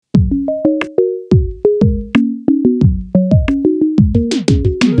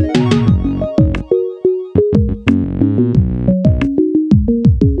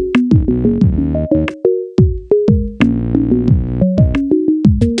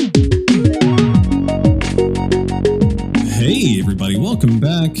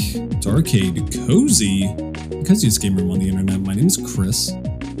Arcade Coziest Game Room on the internet. My name is Chris.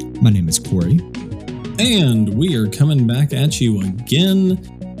 My name is Corey. And we are coming back at you again.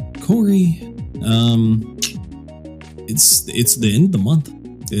 Corey, it's the end of the month.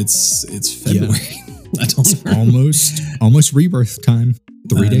 It's February. Yeah. I don't know. Almost rebirth time.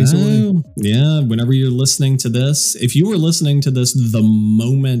 3 days away. Yeah, whenever you're listening to this, if you were listening to this the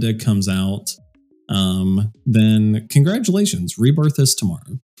moment it comes out, then congratulations. Rebirth is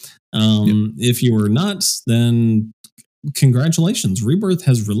tomorrow. If you were not, then congratulations. Rebirth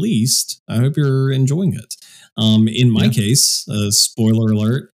has released. I hope you're enjoying it. In my case, spoiler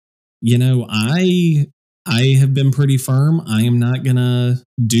alert, I have been pretty firm. I am not gonna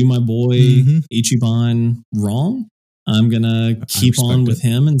do my boy Ichiban wrong. I'm gonna keep on with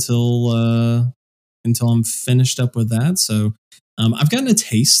him until I'm finished up with that. So I've gotten a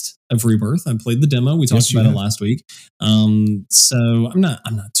taste of Rebirth. I played the demo. We talked about it last week. So I'm not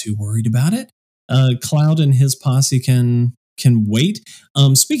too worried about it. Cloud and his posse can wait.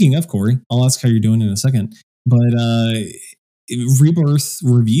 Speaking of Corey, I'll ask how you're doing in a second. But Rebirth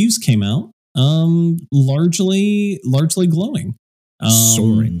reviews came out. Largely glowing.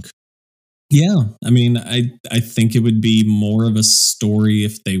 Soaring. Yeah, I mean, I think it would be more of a story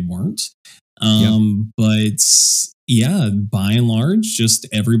if they weren't. But yeah, by and large, just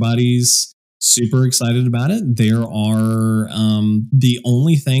everybody's super excited about it. There are the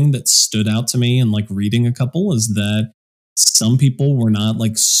only thing that stood out to me and like reading a couple is that some people were not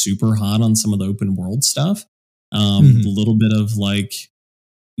like super hot on some of the open world stuff. A little bit of like,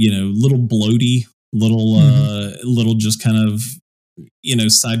 little bloaty, little just kind of,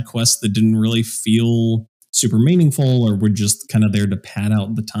 side quests that didn't really feel super meaningful or were just kind of there to pad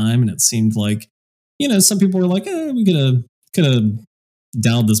out the time. And it seemed like, some people were like, we could have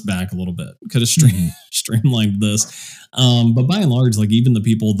dialed this back a little bit, could have streamlined this. But by and large, like even the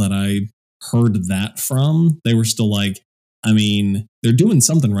people that I heard that from, they were still like, I mean, they're doing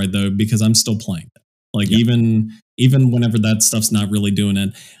something right though, because I'm still playing it. Like even whenever that stuff's not really doing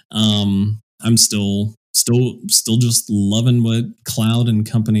it, I'm still just loving what Cloud and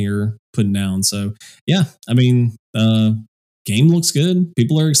company are putting down. So yeah, I mean, game looks good.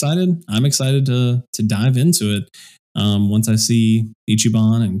 People are excited. I'm excited to dive into it. Once I see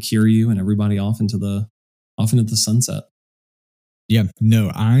Ichiban and Kiryu and everybody off into the sunset. Yeah,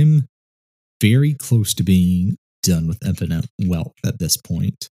 no, I'm very close to being done with Infinite Wealth at this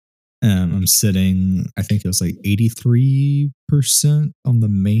point. I'm sitting, I think it was like 83% on the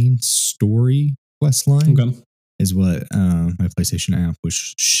main story quest line is what my PlayStation app was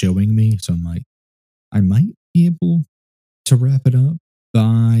showing me. So I'm like, I might be able to wrap it up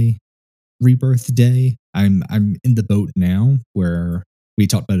by Rebirth Day. I'm in the boat now where we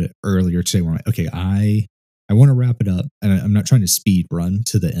talked about it earlier today. Where I'm like, okay, I want to wrap it up, and I'm not trying to speed run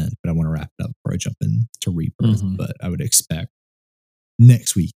to the end, but I want to wrap it up before I jump into Rebirth. But I would expect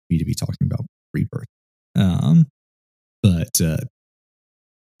next week we to be talking about Rebirth. But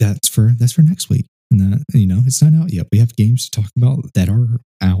that's for next week. And that, it's not out yet. We have games to talk about that are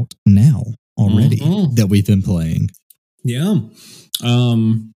out now already that we've been playing. Yeah.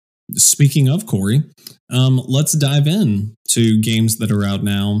 Speaking of Corey, let's dive in to games that are out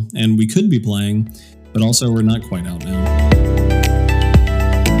now and we could be playing, but also we're not quite out now.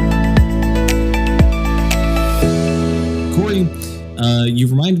 Corey, you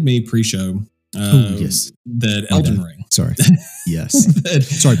reminded me pre-show that Elden Ring. Sorry.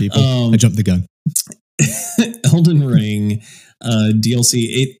 Yes. Sorry, people. I jumped the gun. Elden Ring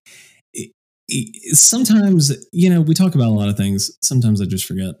DLC. It sometimes, we talk about a lot of things. Sometimes I just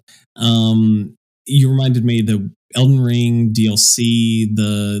forget. You reminded me the Elden Ring DLC,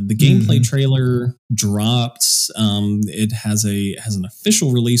 the gameplay trailer dropped. It has an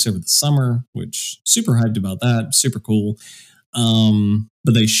official release over the summer, which super hyped about that. Super cool.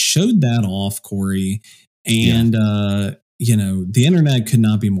 But they showed that off, Corey, and the internet could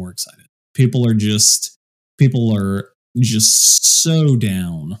not be more excited. People are just so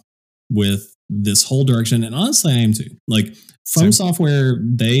down with this whole direction, and honestly, I am too. Like From Software,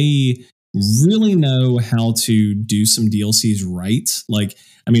 they really know how to do some DLCs right. Like,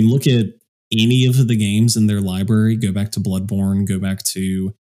 I mean, look at any of the games in their library. Go back to Bloodborne. Go back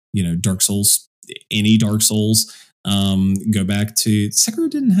to Dark Souls. Any Dark Souls. Go back to Sekiro.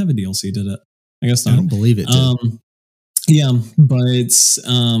 Didn't have a DLC, did it? I guess not. I don't believe it did. Yeah, but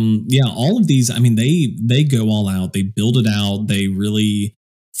all of these, I mean, they go all out. They build it out. They really,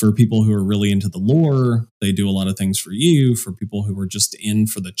 for people who are really into the lore, they do a lot of things for you. For people who are just in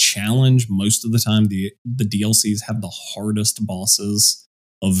for the challenge, most of the time the DLCs have the hardest bosses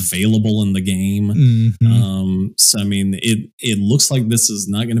available in the game. So I mean, it looks like this is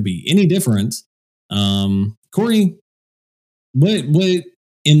not going to be any different. Corey, what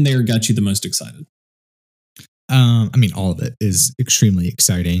in there got you the most excited? I mean, all of it is extremely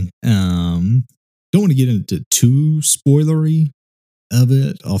exciting. Don't want to get into too spoilery of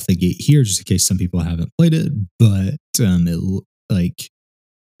it off the gate here, just in case some people haven't played it. But it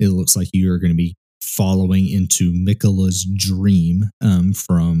looks like you are going to be following into Mikola's dream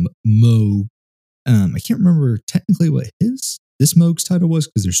from Moog. I can't remember technically what this Moog's title was,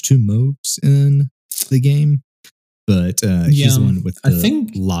 because there's two Moogs in the game, but he's the one with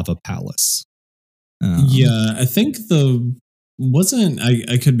the lava palace. I think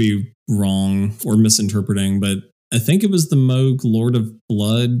I could be wrong or misinterpreting, but I think it was the Moog Lord of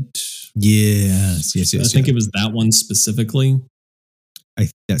Blood. Yes. I think it was that one specifically.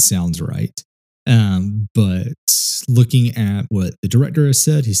 That sounds right. But looking at what the director has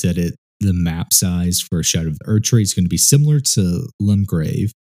said, he said the map size for Shadow of the Erdtree is going to be similar to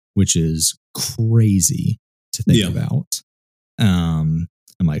Limgrave, which is crazy to think about. I'm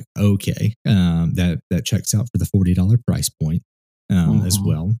like, okay, that checks out for the $40 price point as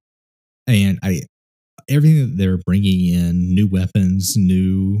well. And everything that they're bringing in, new weapons,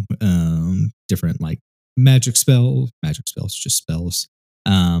 new different like magic spells, just spells.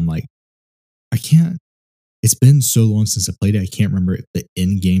 I can't. It's been so long since I played it. I can't remember the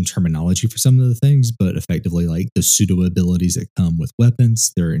in-game terminology for some of the things, but effectively, like the pseudo abilities that come with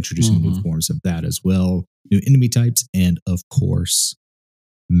weapons, they're introducing new forms of that as well, new enemy types, and of course,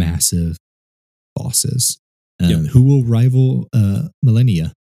 massive bosses who will rival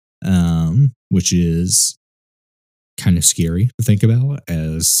Millennia, which is kind of scary to think about,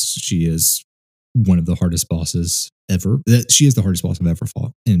 as she is one of the hardest bosses ever. She is the hardest boss I've ever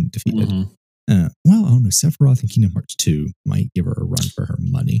fought and defeated. Well, I don't know. Sephiroth in Kingdom Hearts 2 might give her a run for her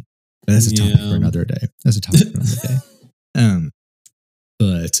money. But that's a topic for another day.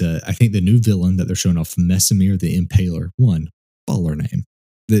 But I think the new villain that they're showing off, Messamir the Impaler, baller name.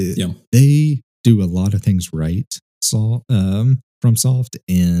 They do a lot of things right, from Soft,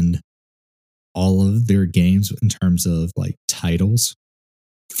 in all of their games in terms of like titles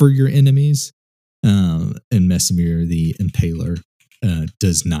for your enemies. And Messamir the Impaler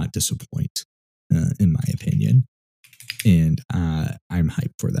does not disappoint, in my opinion. And I'm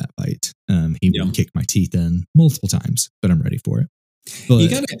hyped for that fight. He will kick my teeth in multiple times, but I'm ready for it.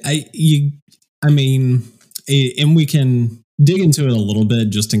 But and we can dig into it a little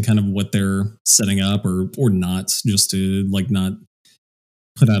bit just in kind of what they're setting up or not, just to like not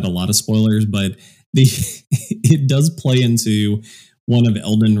put out a lot of spoilers, but it does play into one of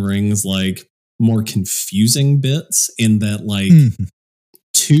Elden Ring's like more confusing bits, in that like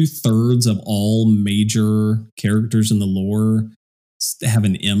 2/3 of all major characters in the lore have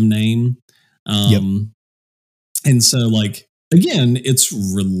an M name. And so like, again, it's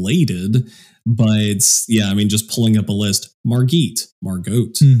related, but just pulling up a list: Margit, Margot,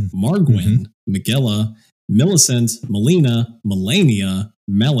 Margwyn, Miguela, Millicent, Melina, Melania,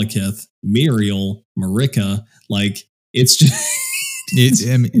 Malekith, Muriel, Marika. Like, it's just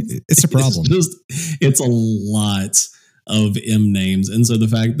it's a problem. It's a lot of M names. And so the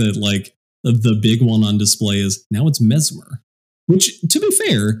fact that like the big one on display is now it's Mesmer, which, to be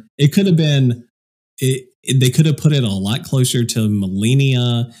fair, it could have been, they could have put it a lot closer to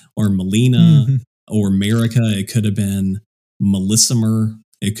Melania or Melina or Marika. It could have been Melissamer.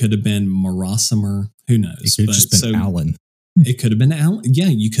 It could have been Marasimer. Who knows? It could have just been Alan. It could have been Alan. Yeah,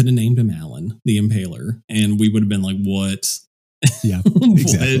 you could have named him Alan the Impaler, and we would have been like, what? Yeah,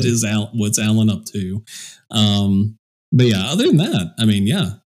 exactly. What's Alan up to? But yeah, other than that, I mean,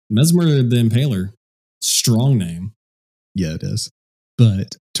 Mesmer the Impaler, strong name. Yeah, it is.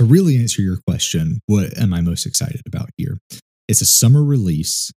 But to really answer your question, what am I most excited about here? It's a summer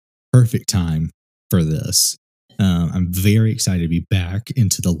release, perfect time for this. I'm very excited to be back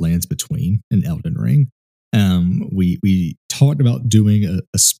into the Lands Between in Elden Ring. We talked about doing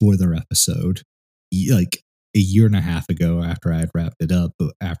a spoiler episode like a year and a half ago after I had wrapped it up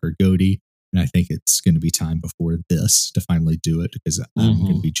after Goaty, and I think it's going to be time before this to finally do it, because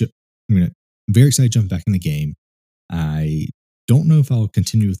I'm very excited to jump back in the game. I don't know if I'll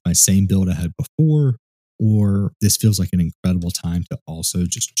continue with my same build I had before, or this feels like an incredible time to also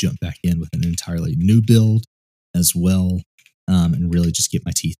just jump back in with an entirely new build as well, and really just get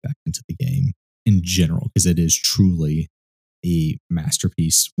my teeth back into the game in general, because it is truly a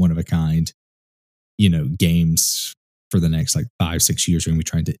masterpiece, one of a kind. Games for the next like 5-6 years are going to be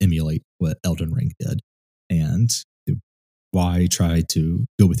trying to emulate what Elden Ring did. And why try to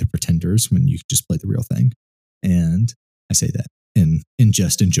go with the pretenders when you just play the real thing? And I say that in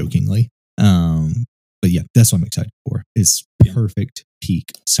jest and jokingly. But yeah, that's what I'm excited for. It's perfect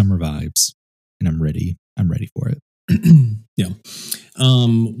peak summer vibes, and I'm ready. I'm ready for it. Yeah.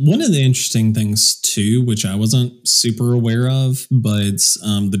 One of the interesting things too, which I wasn't super aware of, but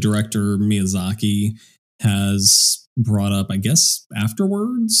the director Miyazaki has brought up, I guess,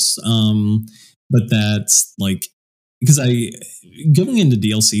 afterwards. But that's like, because going into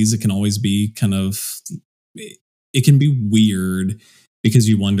DLCs, it can always be kind of, it can be weird because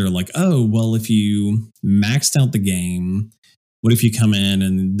you wonder like, oh, well, if you maxed out the game, what if you come in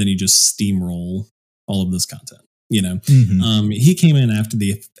and then you just steamroll all of this content? He came in after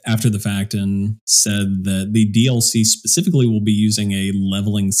the fact and said that the DLC specifically will be using a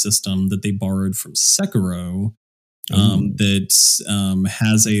leveling system that they borrowed from Sekiro, that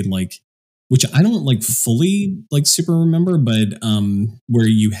has a which I don't fully super remember, but where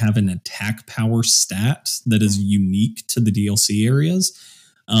you have an attack power stat that is unique to the DLC areas.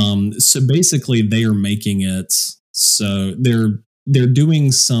 So basically, they are making it so they're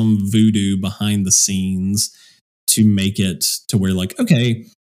doing some voodoo behind the scenes to make it to where okay,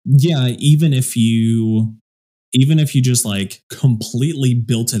 yeah, even if you just completely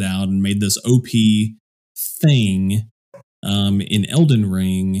built it out and made this OP thing in Elden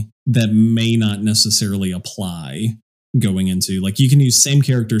Ring, that may not necessarily apply going into you can use same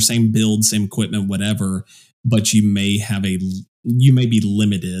character, same build, same equipment, whatever, but you may be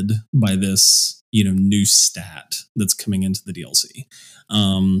limited by this new stat that's coming into the DLC.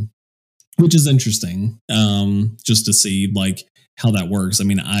 Which is interesting, just to see how that works. I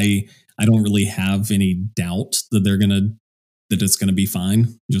mean, I don't really have any doubt that it's gonna be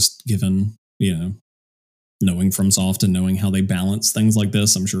fine, just given knowing FromSoft and knowing how they balance things like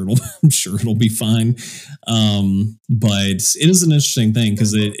this. I'm sure it'll be fine. But it is an interesting thing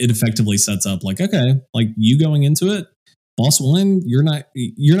because it effectively sets up okay, you going into it, boss one, you're not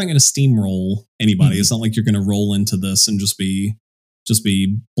going to steamroll anybody. It's not like you're going to roll into this and just be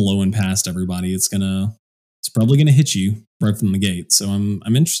blowing past everybody. It's probably gonna hit you right from the gate. So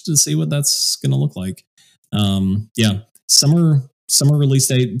I'm interested to see what that's gonna look like. Summer release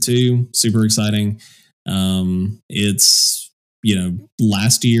date too, super exciting. It's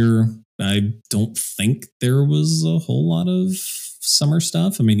last year I don't think there was a whole lot of summer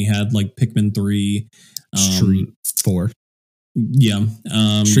stuff. I mean, you had Pikmin 3, Street 4. Yeah.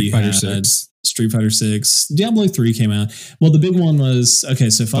 Street Fighter 6. Street Fighter 6. Diablo 3 came out. Well, the big one was,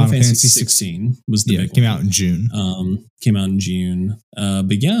 so Final Fantasy 16 was the big one. Came out in June.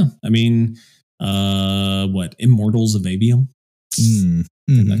 But yeah, I mean, Immortals of Avium?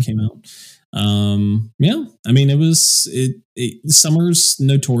 That came out. Yeah, I mean, summers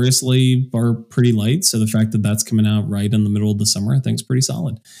notoriously are pretty light. So the fact that that's coming out right in the middle of the summer, I think is pretty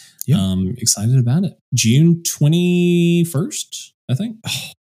solid. Yeah. Excited about it. June 21st, I think.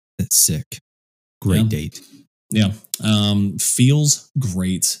 Oh, that's sick. Great date. Yeah. Feels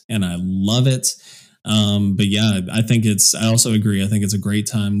great and I love it. But yeah, I also agree. I think it's a great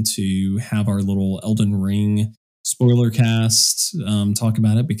time to have our little Elden Ring spoiler cast, talk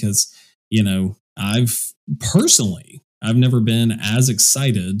about it because, I've never been as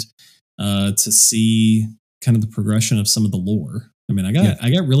excited, to see kind of the progression of some of the lore. I mean, I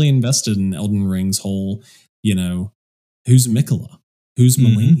got really invested in Elden Ring's whole, who's Mikola, who's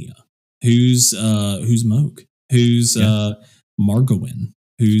Melania, who's Moog, who's Margowin,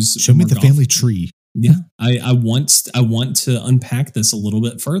 who's show me the family tree. Yeah, I want to unpack this a little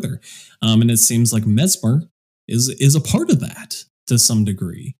bit further, and it seems like Mesmer is a part of that to some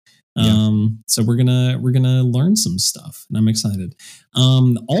degree. So we're gonna learn some stuff, and I'm excited.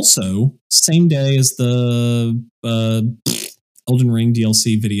 Also, same day as the Elden Ring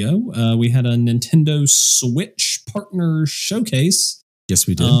DLC video, we had a Nintendo Switch partner showcase. Yes,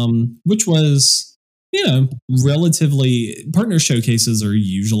 we did. Which was, relatively, partner showcases are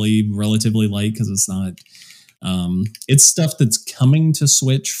usually relatively light because it's not, it's stuff that's coming to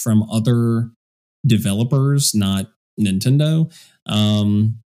Switch from other developers, not Nintendo.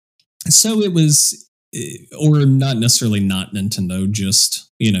 So it was, or not necessarily not Nintendo, just,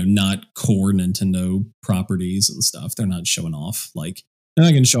 not core Nintendo properties and stuff. They're not showing off, they're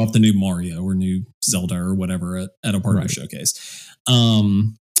not going to show off the new Mario or new Zelda or whatever at a partner showcase.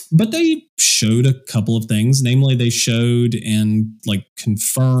 But they showed a couple of things. Namely, they showed and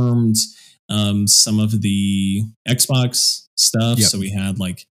confirmed some of the Xbox stuff. Yep. So we had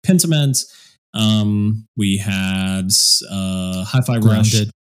Pentiment. We had Hi-Fi Rush.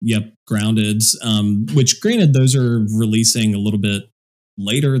 Yep, Grounded. Which, granted, those are releasing a little bit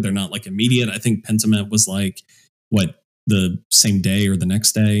later. They're not immediate. I think Pentiment was the same day or the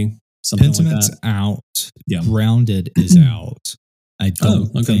netimext day. Something Pentiment's like that. out. Yeah. Grounded is out. I don't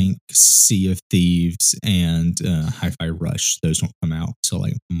okay. think Sea of Thieves and Hi-Fi Rush, those don't come out till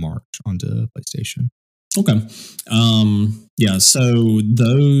like March onto PlayStation. Okay. Yeah, so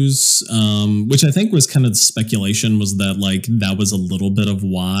those which I think was kind of the speculation, was that like that was a little bit of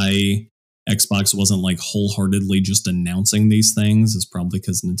why Xbox wasn't like wholeheartedly just announcing these things, is probably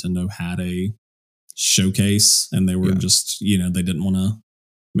because Nintendo had a showcase and they were just, they didn't want to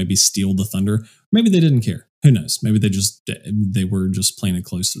maybe steal the thunder. Maybe they didn't care. Who knows? Maybe they were just playing it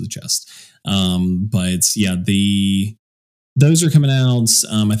close to the chest. But yeah, those are coming out.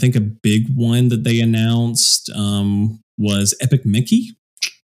 I think a big one that they announced was Epic Mickey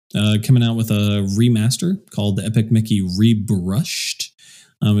coming out with a remaster called the Epic Mickey Rebrushed.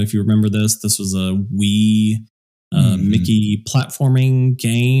 If you remember this was a Wii Mickey platforming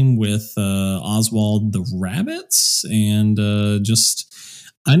game with Oswald the Rabbits, and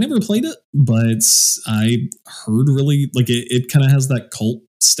I never played it, but I heard really like it kind of has that cult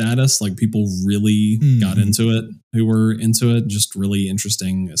status. Like people really got into it, who were into it. Just really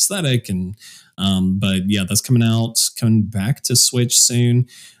interesting aesthetic. And but yeah, that's coming back to Switch soon.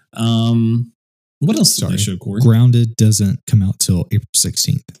 What else did they show, Corey? Grounded doesn't come out till April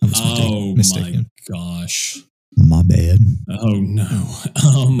 16th. Oh my gosh. My bad. Oh no.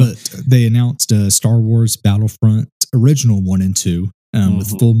 But they announced Star Wars Battlefront Original 1 and 2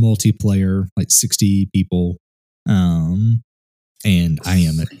 with full multiplayer, like 60 people. And I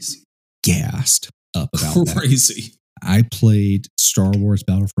am gassed up about crazy. That. I played Star Wars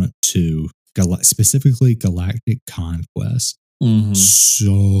Battlefront 2, specifically Galactic Conquest.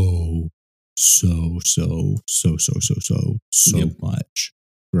 So much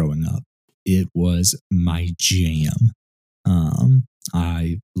growing up. It was my jam.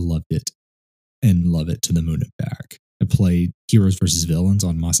 I loved it and love it to the moon and back. I played Heroes versus Villains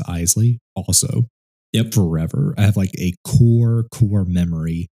on Mos Eisley also. Yep. Forever. I have like a core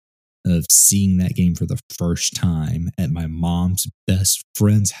memory of seeing that game for the first time at my mom's best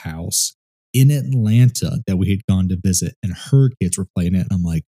friend's house in Atlanta that we had gone to visit, and her kids were playing it. And I'm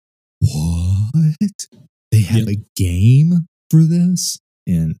like, what? They have a game for this?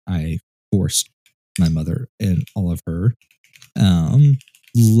 And I forced my mother and all of her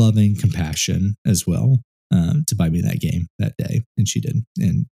loving compassion as well to buy me that game that day. And she did.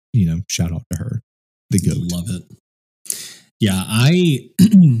 And, shout out to her. The goat. Love it. Yeah, I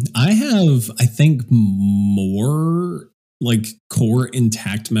have, I think, more like core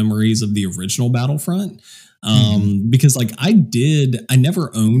intact memories of the original Battlefront. Because like I never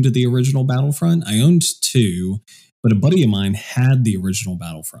owned the original Battlefront. I owned 2, but a buddy of mine had the original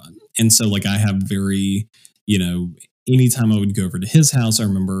Battlefront. And so like I have very, anytime I would go over to his house, I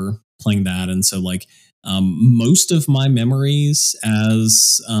remember playing that. And so like most of my memories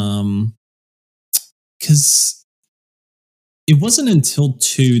as because it wasn't until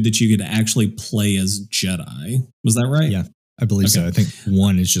 2 that you could actually play as Jedi. Was that right? Yeah, I believe so. I think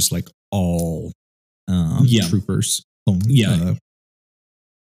 1 is just like all troopers. Yeah.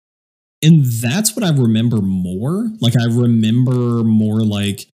 And that's what I remember more. Like I remember more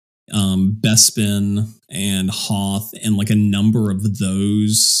like Bespin and Hoth and like a number of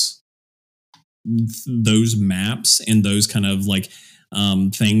those maps and those kind of like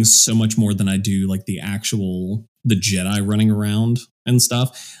things so much more than I do like the Jedi running around and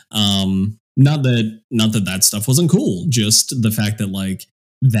stuff. Not that stuff wasn't cool, just the fact that like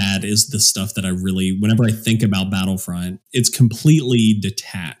that is the stuff that I really, whenever I think about Battlefront, it's completely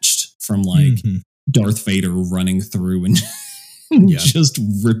detached from like Darth Vader running through and just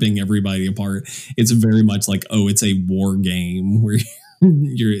ripping everybody apart. It's very much like, it's a war game where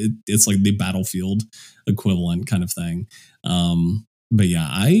it's like the Battlefield equivalent kind of thing. But yeah,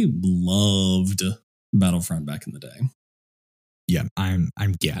 I loved Battlefront back in the day. Yeah, I'm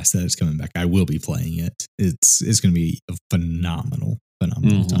gassed that it's coming back. I will be playing it. It's going to be a phenomenal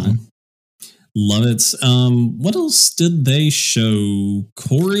time. Love it. What else did they show,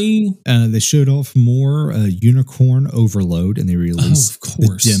 Corey? They showed off more Unicorn Overload, and they released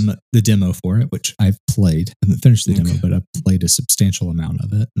the demo for it, which I've played. I haven't finished the demo, but I've played a substantial amount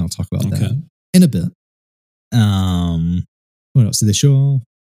of it, and I'll talk about that in a bit. What else did they show off?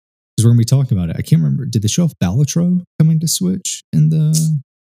 Because we're going to be talking about it. I can't remember. Did they show off Balatro coming to Switch in the...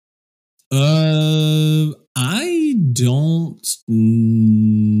 I don't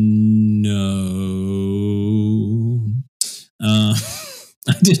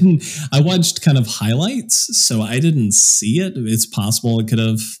know. I watched kind of highlights, so I didn't see it. It's possible it could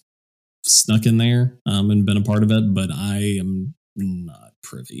have snuck in there and been a part of it, but I am not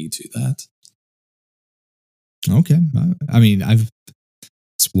privy to that. Okay. I mean, I've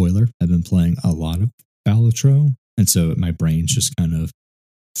been playing a lot of Balatro. And so my brain's just kind of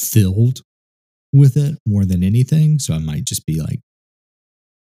filled with it more than anything. So I might just be like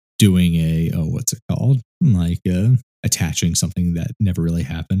doing what's it called? Like attaching something that never really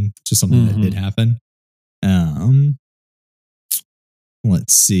happened to something that did happen.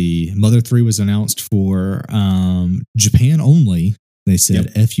 Let's see. Mother 3 was announced for Japan only. They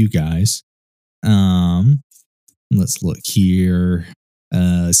said, F you guys. Let's look here.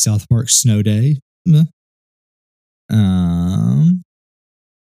 South Park Snow Day.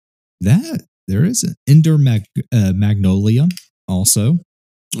 That there is an Ender Magnolia also.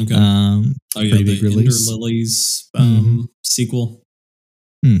 Okay. Pretty big release. Ender Lilies sequel.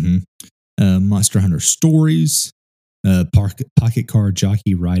 Monster Hunter Stories. Pocket Card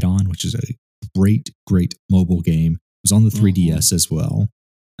Jockey Ride On, which is a great mobile game. It was on the 3DS as well.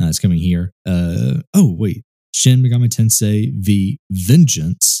 It's coming here. Shin Megami Tensei V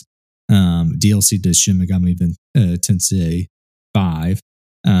Vengeance. DLC to Shin Megami Tensei 5.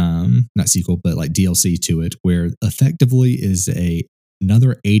 Not sequel, but like DLC to it, where effectively is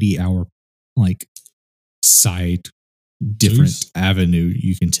another 80-hour like side different avenue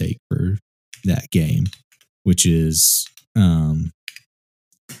you can take for that game, which is effing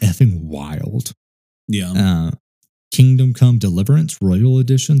wild. Yeah. Kingdom Come Deliverance Royal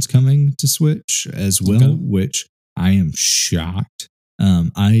Edition's coming to Switch as well, which I am shocked.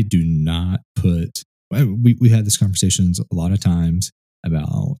 I do not put. We had this conversations a lot of times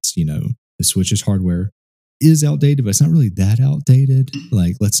about, the Switch's hardware is outdated, but it's not really that outdated.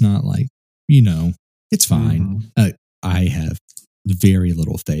 Like, let's not it's fine. I have very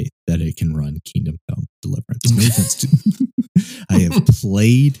little faith that it can run Kingdom Come Deliverance. No offense to I have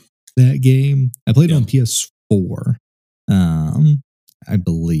played that game. I played it on PS4, I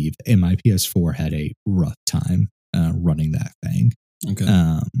believe, and my PS4 had a rough time running that thing. Okay.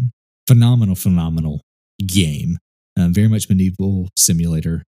 Phenomenal game. Very much medieval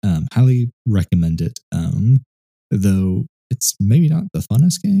simulator. Highly recommend it. Though it's maybe not the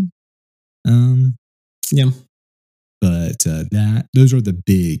funnest game. But those are the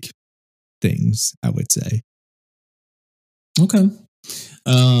big things, I would say. Okay.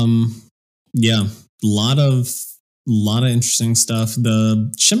 Yeah, lot of interesting stuff.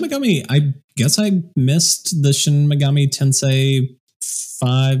 The Shin Megami, I guess I missed the Shin Megami Tensei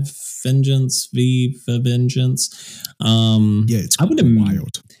 5 Vengeance, V for Vengeance. It's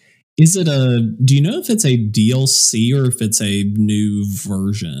wild. Is it do you know if it's a DLC or if it's a new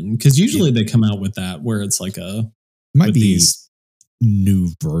version? Because usually they come out with that where it's like might be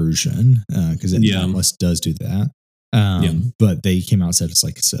new version, because Atlas does do that. But they came out and said it's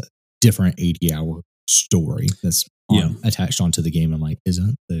a different 80-hour story that's attached onto the game. I'm like,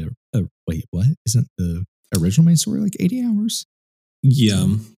 isn't the isn't the original main story like 80 hours? Yeah,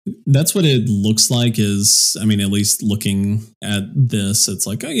 that's what it looks like. At least looking at this, it's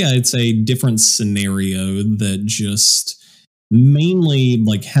like, it's a different scenario that just mainly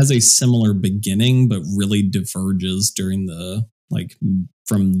like has a similar beginning, but really diverges during the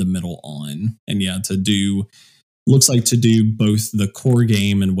from the middle on. And looks like to do both the core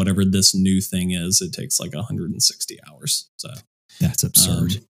game and whatever this new thing is, it takes like 160 hours. So that's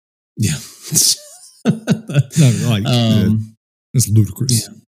absurd. It's ludicrous.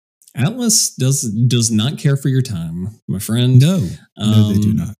 Yeah. Atlas does not care for your time, my friend. No, they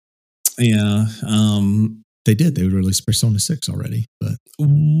do not. Yeah. They did. They would release Persona 6 already, but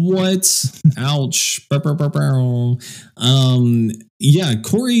what? Ouch.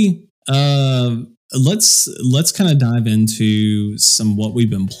 Corey, let's kind of dive into some what we've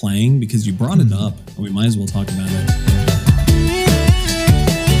been playing, because you brought it up and we might as well talk about it.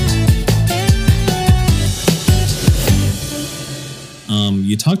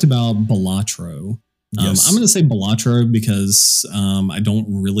 You talked about Balatro. Yes. I'm going to say Balatro because I don't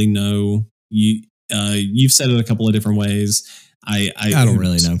really know. You've said it a couple of different ways. I don't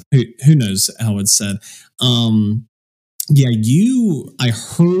really know. Who knows how it's said? I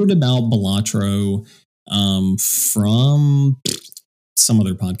heard about Balatro from some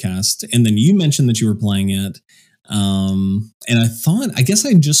other podcast, and then you mentioned that you were playing it. And I guess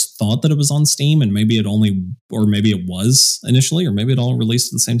I just thought that it was on Steam, and maybe it was initially, or maybe it all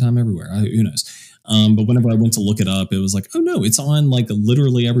released at the same time everywhere. Who knows? But whenever I went to look it up, it was like, oh no, it's on like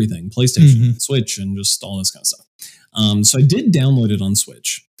literally everything, PlayStation, Switch, and just all this kind of stuff. So I did download it on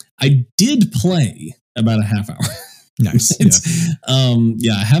Switch. I did play about a half hour. Nice.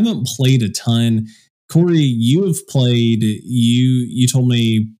 I haven't played a ton. Corey, you have played. You told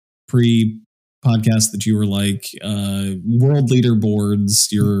me pre-podcast that you were like world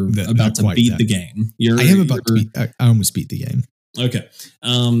leaderboards. You're about to beat the game. I almost beat the game. Okay.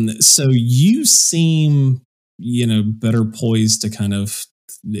 So you seem better poised to kind of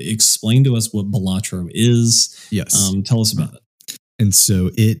explain to us what Balatro is. Yes. Tell us about it. And so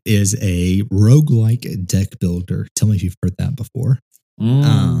it is a roguelike deck builder. Tell me if you've heard that before.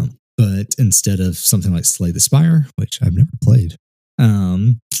 But instead of something like Slay the Spire, which I've never played,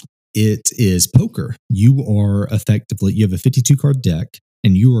 it is poker. You have a 52 card deck,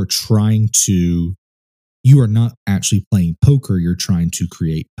 and you are not actually playing poker. You're trying to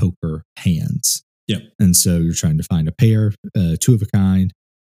create poker hands. Yep. And so you're trying to find a pair, two of a kind,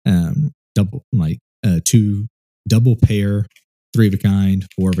 two double pair, three of a kind,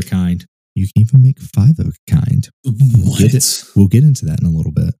 four of a kind. You can even make five of a kind. What? We'll get into that in a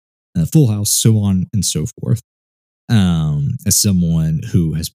little bit. Full house, so on and so forth. As someone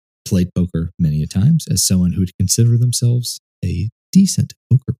who has played poker many a times, as someone who would consider themselves a decent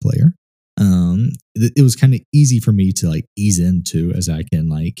poker player, it was kind of easy for me to ease into, as I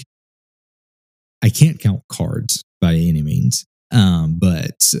can't count cards by any means,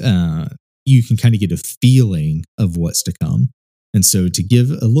 but you can kind of get a feeling of what's to come. And so to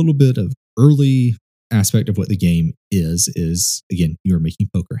give a little bit of early aspect of what the game is again, you're making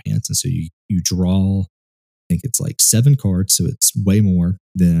poker hands. And so you draw, I think it's 7 cards. So it's way more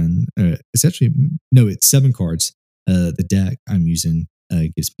than, it's 7 cards. The deck I'm using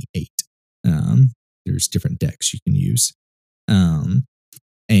gives me 8. There's different decks you can use.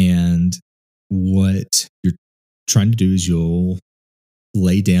 And what you're trying to do is you'll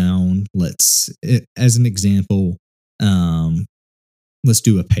lay down, as an example, let's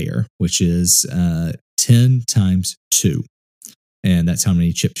do a pair, which is 10 times 2. And that's how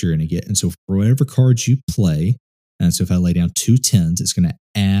many chips you're going to get. And so for whatever cards you play, and so if I lay down 2 10s, it's going to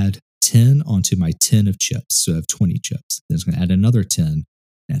add 10 onto my 10 of chips. So I have 20 chips. Then it's going to add another 10 and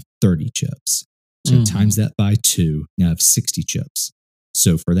have 30 chips. So times that by 2, now I have 60 chips.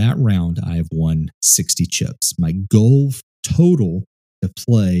 So for that round, I have won 60 chips. My goal total to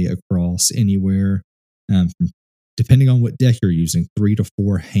play across anywhere, depending on what deck you're using, 3 to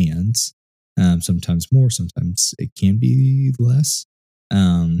 4 hands, sometimes more, sometimes it can be less,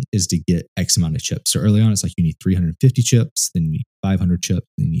 is to get X amount of chips. So early on, it's you need 350 chips, then you need 500 chips,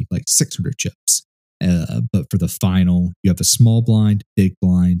 then you need 600 chips. But for the final, you have a small blind, big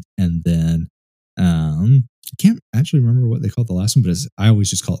blind, and then I can't actually remember what they call the last one, but I always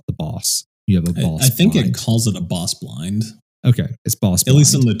just call it the boss. You have a boss. I think blind. It calls it a boss blind. Okay, it's boss blind. At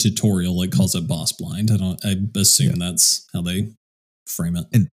least in the Mm-hmm. tutorial, it calls it boss blind. I assume that's how they frame it.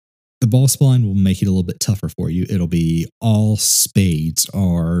 And the boss blind will make it a little bit tougher for you. It'll be all spades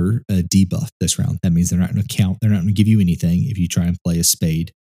are debuffed this round. That means they're not going to count. They're not going to give you anything if you try and play a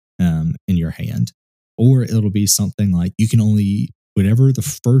spade in your hand. Or it'll be something like you can only, whatever the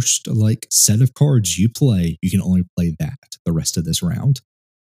first set of cards you play, you can only play that the rest of this round.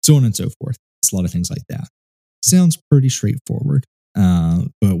 So on and so forth. It's a lot of things like that. Sounds pretty straightforward.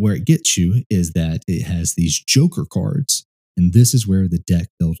 But where it gets you is that it has these joker cards. And this is where the deck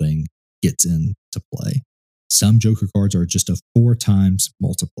building gets into play. Some joker cards are just a 4 times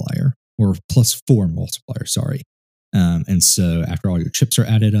multiplier, or +4 multiplier, sorry. And so after all your chips are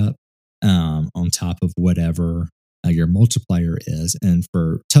added up, on top of whatever your multiplier is, and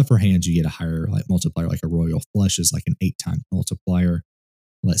for tougher hands, you get a higher multiplier, like a royal flush is an 8 times multiplier.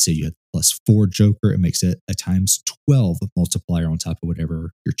 Let's say you have +4 joker, it makes it a times 12 multiplier on top of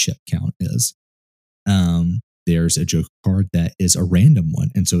whatever your chip count is. There's a joker card that is a random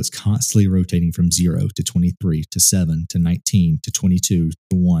one. And so it's constantly rotating from 0 to 23 to 7 to 19 to 22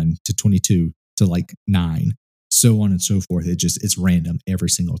 to 1 to 22 to 9, so on and so forth. It's random every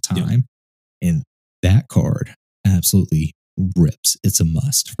single time. Yeah. And that card absolutely rips. It's a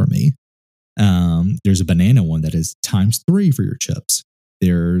must for me. There's a banana one that is ×3 for your chips.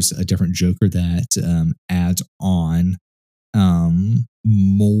 There's a different joker that adds on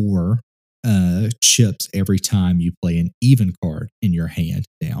more chips every time you play an even card in your hand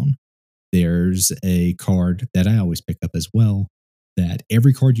down. There's a card that I always pick up as well, that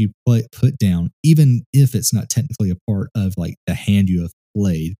every card you put down, even if it's not technically a part of the hand you have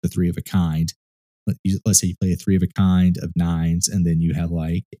played, the 3 of a kind. Let's say you play a 3 of a kind of 9s, and then you have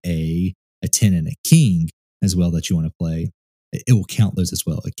a 10 and a king as well that you want to play. It will count those as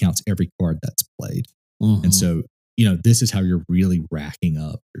well. It counts every card that's played. Mm-hmm. And so, this is how you're really racking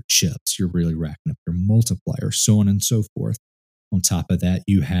up your chips. You're really racking up your multiplier, so on and so forth. On top of that,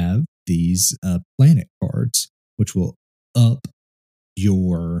 you have these planet cards, which will up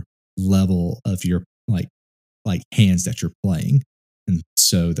your level of your hands that you're playing. And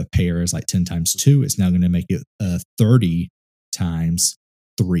so the pair is 10 times 2. It's now going to make it 30 times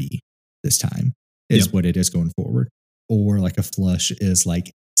 3 this time is what it is going forward. Or a flush is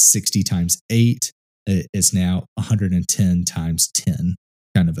 60 times 8. It's now 110 times 10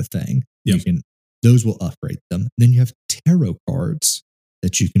 kind of a thing. Yep. Those will upgrade them. Then you have tarot cards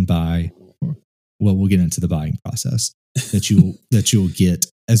that you can buy. Well, we'll get into the buying process that you'll get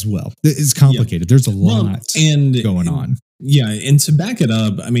as well. It's complicated. There's a lot going on. Yeah, and to back it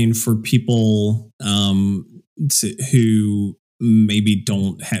up, I mean, for people who maybe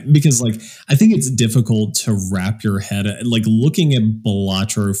don't have, because like I think it's difficult to wrap your head like looking at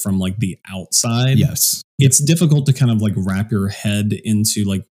Balatro from like the outside. Yes, it's difficult to kind of like wrap your head into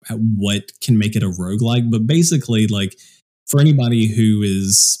like what can make it a roguelike. But basically, like for anybody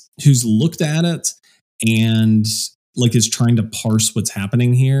who's looked at it and like is trying to parse what's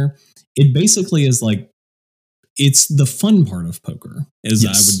happening here, it basically is like it's the fun part of poker, as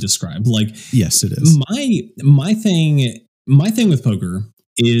I would describe. Like, yes, it is. My thing with poker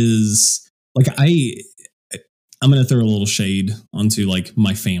is like I'm going to throw a little shade onto like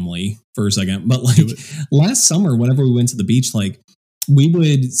my family for a second, but like last summer, whenever we went to the beach, like we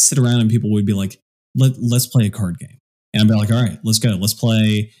would sit around and people would be like, let's play a card game. And I'd be like, all right, let's go. Let's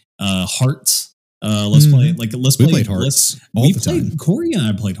play Hearts. Let's play we played Hearts all the time. Corey and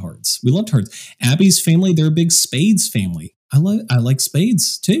I played Hearts. We loved Hearts. Abby's family, they're a big Spades family. I like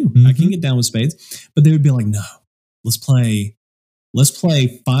Spades too. I can get down with Spades, but they would be like, no, let's play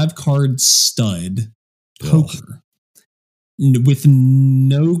 5-card stud poker with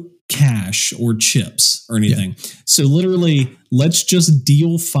no cash or chips or anything. So literally, let's just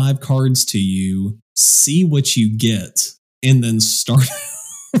deal 5 cards to you, see what you get, and then start.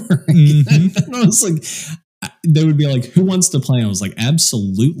 And I was like, they would be like, who wants to play? I was like,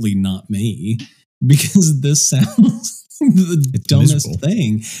 absolutely not me, because this sounds the dumbest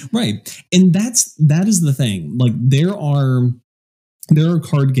thing. Right. And that is the thing. Like there are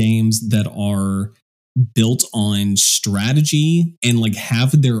card games that are built on strategy and like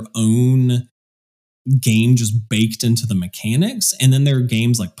have their own game just baked into the mechanics. And then there are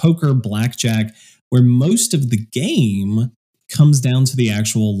games like poker, blackjack, where most of the game comes down to the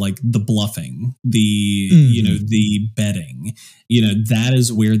actual, like the bluffing, the, the betting, that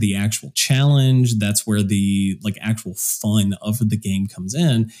is where the actual challenge, that's where the like actual fun of the game comes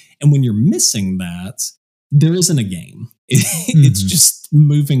in. And when you're missing that, there isn't a game. It's just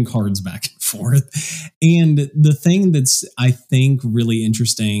moving cards back and forth. And the thing that's, I think, really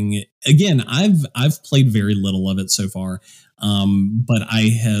interesting, again, I've played very little of it so far, but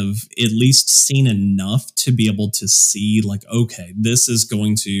I have at least seen enough to be able to see like, okay, this is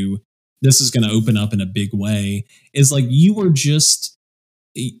going to open up in a big way. Is like you were just,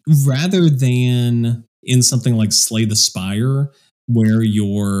 rather than in something like Slay the Spire, where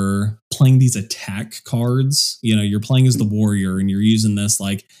you're playing these attack cards, you're playing as the warrior and you're using this,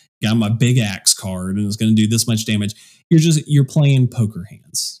 like, got my big axe card and it's going to do this much damage. You're playing poker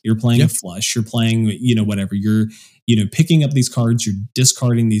hands. You're playing a flush. You're playing, whatever. You're, picking up these cards, you're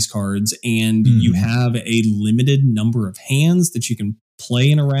discarding these cards, and you have a limited number of hands that you can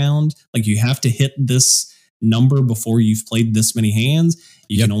play in a round. Like you have to hit this number before you've played this many hands.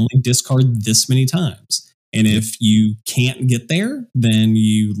 You can only discard this many times. And if you can't get there, then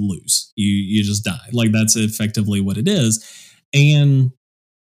you lose. You just die. Like that's effectively what it is. And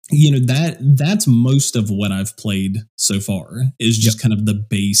that's most of what I've played so far is just kind of the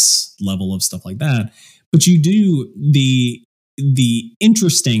base level of stuff like that. But you do the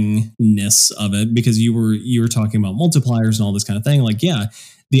interestingness of it, because you were talking about multipliers and all this kind of thing. Like,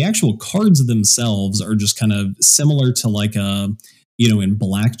 the actual cards themselves are just kind of similar to like in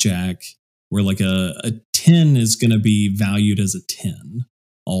blackjack, where like a 10 is going to be valued as a 10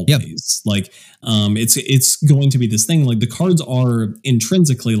 always. Like it's going to be this thing, like the cards are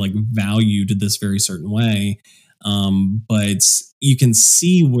intrinsically like valued this very certain way, but you can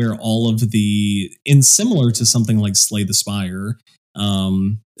see where all of in similar to something like Slay the Spire,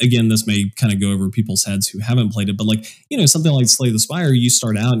 again, this may kind of go over people's heads who haven't played it, but like, something like Slay the Spire, you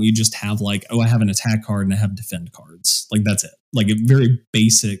start out and you just have like, oh, I have an attack card and I have defend cards. Like that's it. Like a very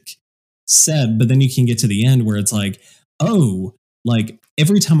basic set. But then you can get to the end where it's like, oh, like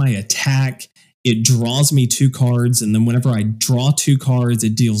every time I attack, it draws me 2 cards. And then whenever I draw 2 cards,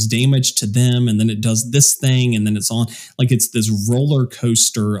 it deals damage to them. And then it does this thing. And then it's on, like, it's this roller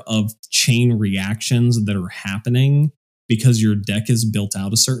coaster of chain reactions that are happening because your deck is built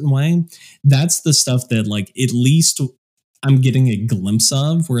out a certain way. That's the stuff that, like, at least I'm getting a glimpse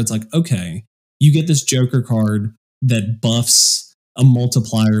of, where it's like, okay, you get this Joker card that buffs a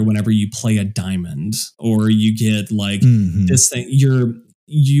multiplier whenever you play a diamond, or you get like this thing.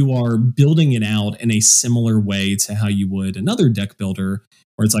 You are building it out in a similar way to how you would another deck builder,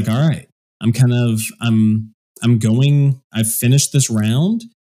 where it's like, all right, I've finished this round.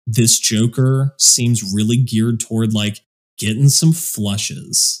 this Joker seems really geared toward like getting some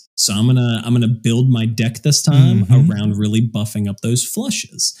flushes. So I'm gonna build my deck this time around really buffing up those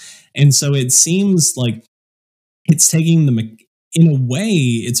flushes. And so it seems like it's taking the, in a way,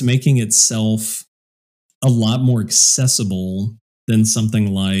 it's making itself a lot more accessible than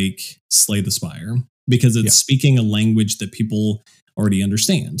something like Slay the Spire, because it's speaking a language that people already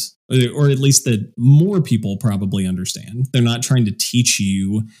understand, or at least that more people probably understand. They're not trying to teach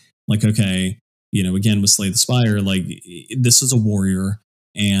you like, okay, again, with Slay the Spire, like this is a warrior,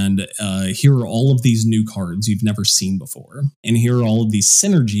 and here are all of these new cards you've never seen before, and here are all of these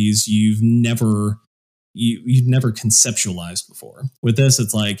synergies you've never conceptualized before. With this,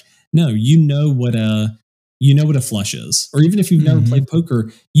 it's like, no, you know what a flush is, or even if you've never played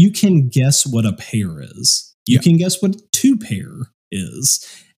poker, you can guess what a pair is. You can guess what two pair is.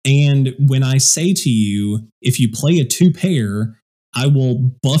 And when I say to you, if you play a two pair, I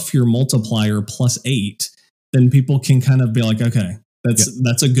will buff your multiplier +8, then people can kind of be like, okay,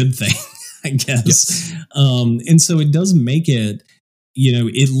 that's a good thing, I guess. And so it does make it,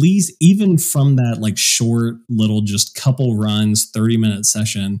 at least even from that like short little just couple runs, 30-minute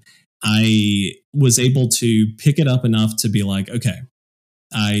session, I was able to pick it up enough to be like, okay,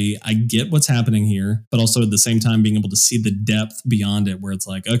 I get what's happening here, but also at the same time being able to see the depth beyond it, where it's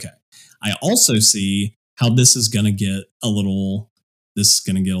like, okay, I also see how this is going to get a little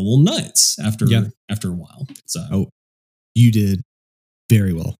nuts after a while. So, you did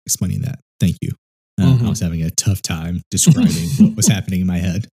very well explaining that. Thank you. I was having a tough time describing what was happening in my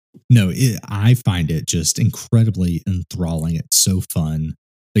head. No, I find it just incredibly enthralling. It's so fun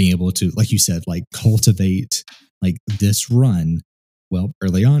being able to, like you said, like cultivate like this run. Well,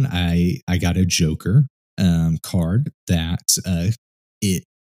 early on, I got a Joker card that it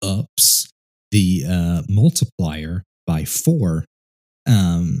ups the multiplier by 4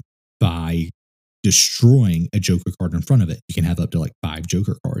 by destroying a Joker card in front of it. You can have up to like 5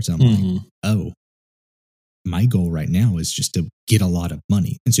 Joker cards. I'm like, oh, my goal right now is just to get a lot of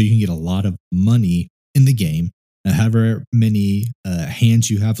money. And so you can get a lot of money in the game, however many hands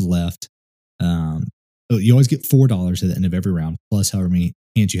you have left. You always get $4 at the end of every round, plus however many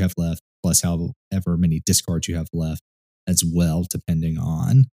hands you have left, plus however many discards you have left as well, depending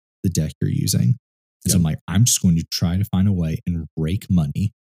on the deck you're using. So I'm like, I'm just going to try to find a way and rake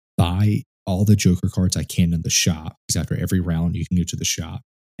money, buy all the Joker cards I can in the shop, because after every round you can go to the shop,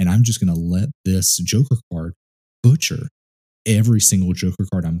 and I'm just going to let this Joker card butcher every single Joker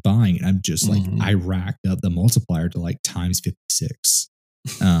card I'm buying. And I'm just like, I racked up the multiplier to like times 56,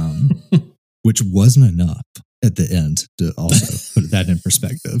 which wasn't enough at the end to also put that in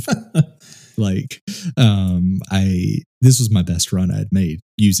perspective. Like, this was my best run I'd made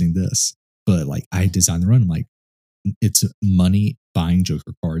using this, but like I designed the run. I'm like, it's money buying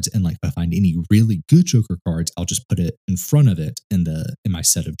Joker cards, and like if I find any really good Joker cards, I'll just put it in front of it in my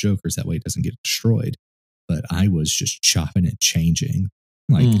set of Jokers. That way it doesn't get destroyed. But I was just chopping and changing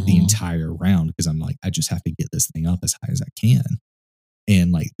like the entire round, because I'm like, I just have to get this thing up as high as I can.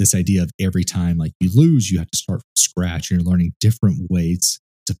 And like this idea of every time like you lose, you have to start from scratch, and you're learning different ways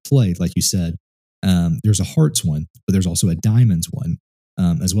to play. Like you said, there's a hearts one, but there's also a diamonds one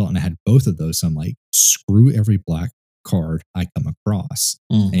as well. And I had both of those. So I'm like, screw every black card I come across.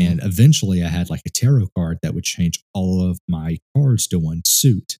 And eventually I had like a tarot card that would change all of my cards to one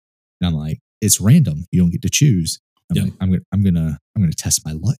suit. And I'm like, it's random. You don't get to choose. Like, I'm gonna test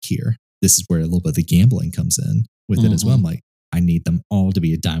my luck here. This is where a little bit of the gambling comes in with it as well. I'm like, I need them all to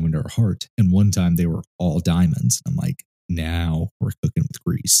be a diamond or a heart. And one time they were all diamonds. I'm like, now we're cooking with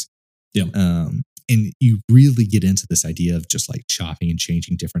grease. And you really get into this idea of just like chopping and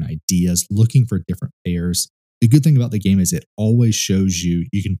changing different ideas, looking for different pairs. The good thing about the game is it always shows you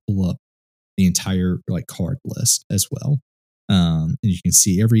can pull up the entire like card list as well. And you can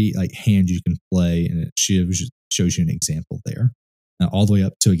see every like hand you can play, and it shows you an example there. All the way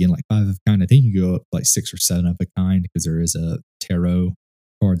up to, again, like 5 of a kind. I think you go up like 6 or 7 of a kind, because there is a tarot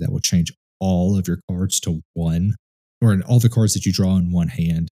card that will change all of your cards to 1, or all the cards that you draw in one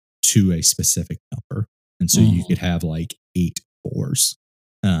hand to a specific number. And so you could have like 8 4s.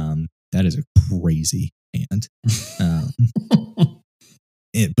 That is a crazy hand.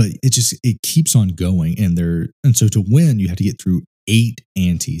 But it keeps on going, and so to win, you have to get through 8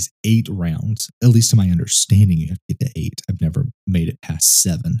 antes, 8 rounds. At least to my understanding, you have to get to 8. I've never made it past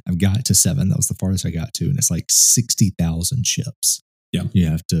 7. I've got to 7. That was the farthest I got to, and it's like 60,000 chips. You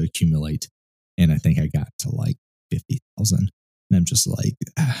have to accumulate, and I think I got to like 50,000. And I'm just like,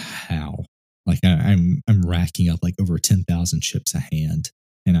 how? Like I'm racking up like over 10,000 chips a hand,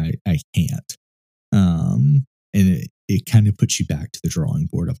 and I can't. And it kind of puts you back to the drawing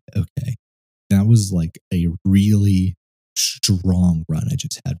board of, okay, that was like a really strong run I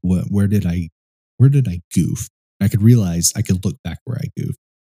just had. Where did I goof? I could realize, I could look back where I goofed.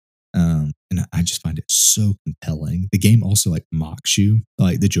 And I just find it so compelling. The game also like mocks you.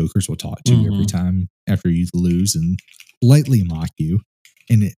 Like the jokers will talk to you every time after you lose and lightly mock you.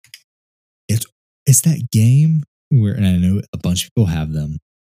 And it's that game where, and I know a bunch of people have them,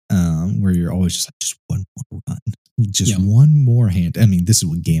 where you're always just like, just one more run, just one more hand. I mean, this is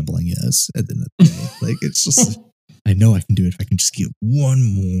what gambling is at the end of the day. Like, it's just, I know I can do it if I can just get one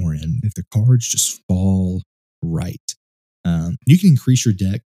more in. If the cards just fall right. You can increase your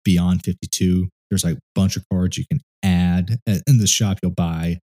deck beyond 52. There's like a bunch of cards you can add. In the shop, you'll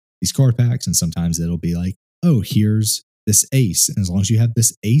buy these card packs, and sometimes it'll be like, oh, here's this ace. And as long as you have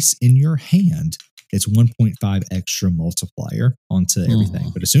this ace in your hand, it's 1.5 extra multiplier onto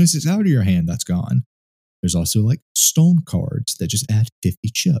everything. But as soon as it's out of your hand, that's gone. There's also like stone cards that just add 50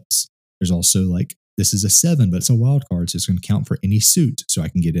 chips. There's also like, this is a 7, but it's a wild card, so it's going to count for any suit. So I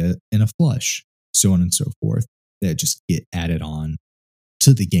can get it in a flush, so on and so forth, that just get added on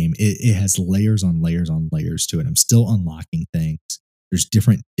to the game. It has layers on layers on layers to it. I'm still unlocking things. There's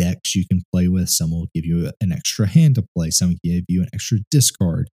different decks you can play with. Some will give you an extra hand to play. Some give you an extra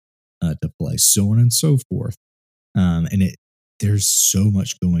discard to play, so on and so forth. And there's so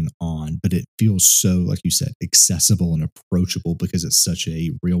much going on, but it feels so, like you said, accessible and approachable because it's such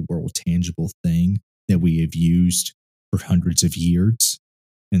a real world, tangible thing that we have used for hundreds of years.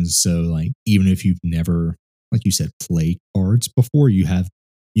 And so, like, even if you've never, like you said, played cards before, you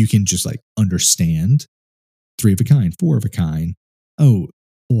can just like understand 3 of a kind, 4 of a kind. Oh,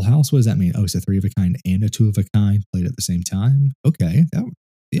 full house. What does that mean? Oh, it's a 3 of a kind and a 2 of a kind played at the same time. Okay,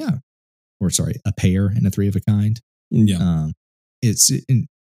 yeah. Or sorry, a pair and a 3 of a kind. Yeah. It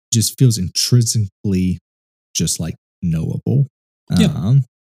just feels intrinsically just like knowable.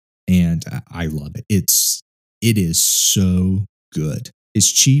 And I love it. It is so good.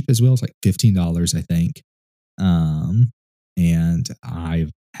 It's cheap as well. It's like $15, I think. And I'm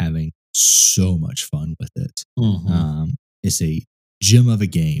having so much fun with it. It's a gem of a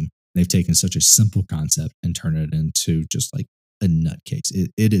game. They've taken such a simple concept and turned it into just like a nutcase.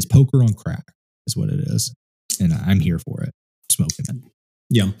 It is poker on crack, is what it is. And I'm here for it. Smoking it.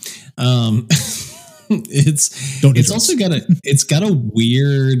 Yeah. It's also got a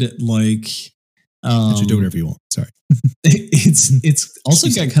weird, like, you do whatever you want. Sorry. It's also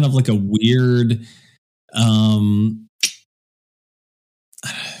got kind of like a weird,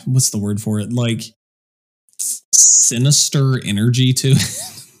 what's the word for it? Like sinister energy to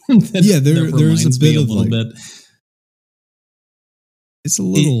it. There's a bit of a little bit. It's a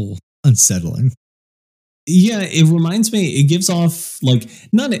little unsettling. Yeah, it reminds me. It gives off like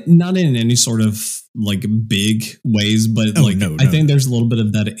not in any sort of like big ways, but I think there's a little bit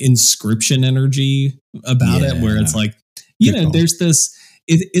of that Inscription energy about it, where it's like, there's this.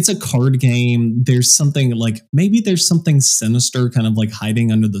 It's a card game. There's something like, maybe there's something sinister kind of like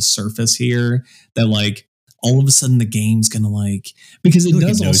hiding under the surface here that like all of a sudden the game's gonna like, because it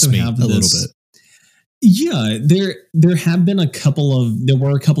does also have a little bit. Yeah, there were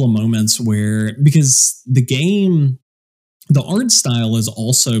a couple of moments where, because the game, the art style is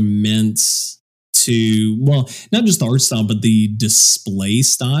also meant to, well, not just the art style, but the display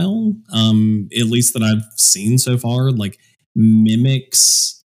style, at least that I've seen so far, like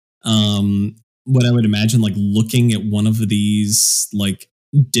mimics what I would imagine like looking at one of these like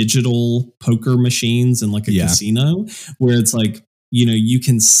digital poker machines in like a casino, where it's like, you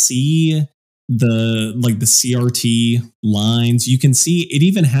can see the CRT lines. You can see it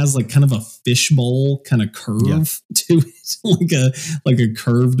even has like kind of a fishbowl kind of curve to it, like a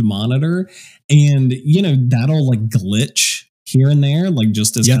curved monitor, and that'll like glitch here and there, like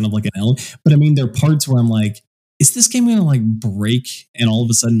just as kind of like an element. But I mean, there are parts where I'm like, is this game gonna like break? And all of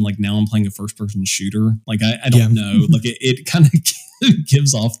a sudden, like now I'm playing a first person shooter. Like I don't know. Like it kind of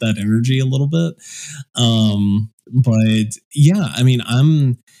gives off that energy a little bit. But yeah, I mean,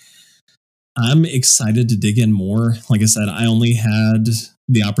 I'm excited to dig in more. Like I said, I only had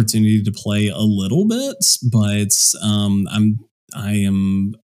the opportunity to play a little bit, but I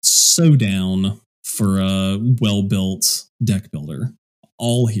am so down for a well-built deck builder.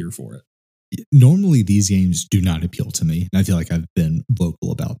 All here for it. Normally, these games do not appeal to me. And I feel like I've been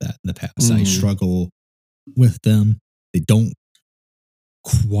vocal about that in the past. I struggle with them. They don't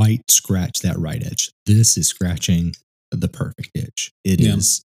quite scratch that right edge. This is scratching the perfect itch. It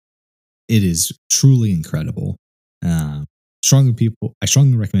is truly incredible. I strongly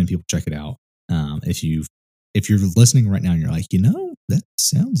recommend people check it out. If you're listening right now and you're like, that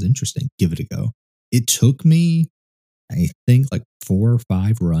sounds interesting, give it a go. It took me, I think like 4 or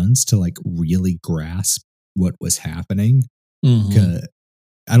 5 runs to like really grasp what was happening. Mm-hmm.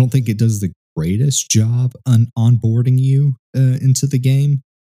 I don't think it does the greatest job on onboarding you into the game.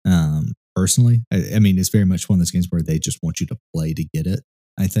 Personally, I mean, it's very much one of those games where they just want you to play to get it,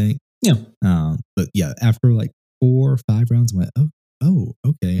 I think. Yeah. But yeah, after like 4 or 5 rounds, I'm like,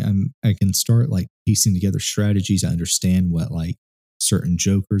 okay. I can start like piecing together strategies. I understand what like certain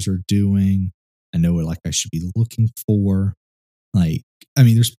jokers are doing. I know what like I should be looking for. Like, I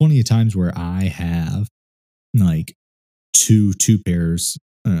mean, there's plenty of times where I have like two pairs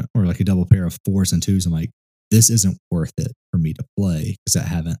or like a double pair of 4s and 2s. I'm like, this isn't worth it for me to play because I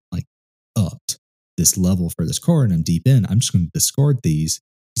haven't like upped this level for this card and I'm deep in. I'm just going to discard these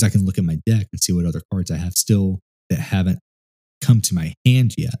because I can look at my deck and see what other cards I have still that haven't come to my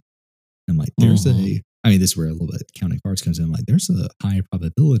hand yet. I'm like, there's I mean, this is where a little bit counting cards comes in. I'm like, there's a high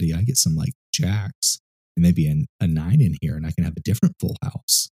probability I get some like jacks and maybe a 9 in here and I can have a different full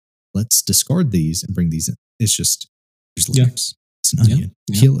house. Let's discard these and bring these in. It's just, there's layers. It's an onion.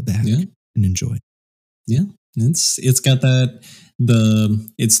 Peel it back and enjoy. Yeah. It's got that,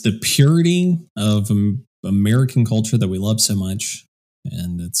 it's the purity of American culture that we love so much.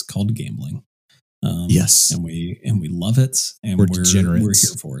 And it's called gambling. Yes. And we love it. And we're here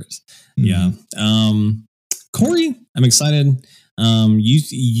for it. Mm-hmm. Yeah. Corey, I'm excited.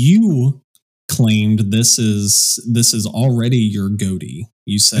 You claimed this is already your goatee.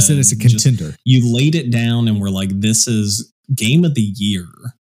 You said, I said it's a contender. You laid it down and we're like, this is game of the year.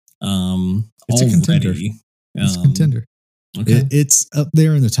 It's a contender. It's a contender. Okay. It's up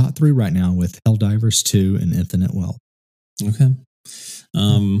there in the top 3 right now with Helldivers 2 and Infinite Wealth. Okay.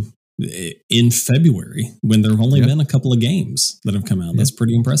 In February, when there have only been a couple of games that have come out, that's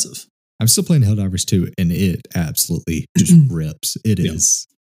pretty impressive. I'm still playing Helldivers 2 and it absolutely just rips. It is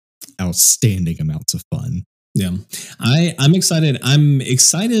outstanding amounts of fun. Yeah, I'm excited. I'm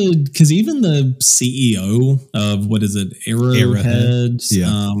excited because even the CEO of what is it, Arrowhead,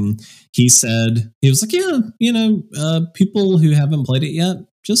 he said, he was like, people who haven't played it yet,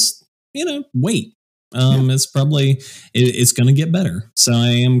 just wait. It's probably it's going to get better. So I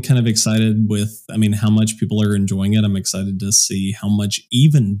am kind of excited with, how much people are enjoying it. I'm excited to see how much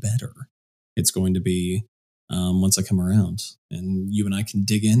even better it's going to be once I come around and you and I can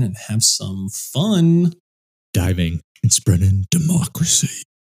dig in and have some fun. Diving and spreading democracy.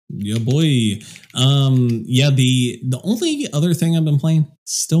 Yeah, boy. The only other thing I've been playing,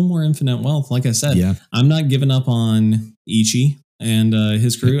 still more Infinite Wealth. Like I said, I'm not giving up on Ichi and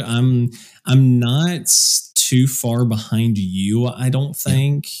his crew. I'm not too far behind you, I don't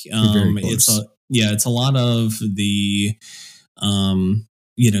think. It's a lot of the some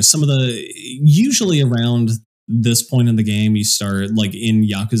of the, usually around this point in the game, you start, like in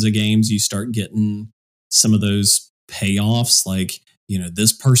Yakuza games, you start getting some of those payoffs, like,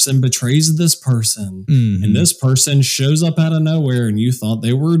 this person betrays this person and this person shows up out of nowhere and you thought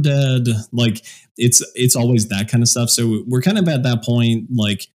they were dead. Like it's always that kind of stuff. So we're kind of at that point,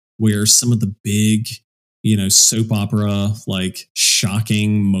 like where some of the big, soap opera, like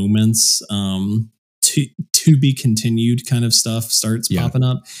shocking moments, to be continued kind of stuff starts popping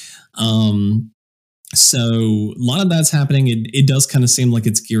up. So a lot of that's happening. It does kind of seem like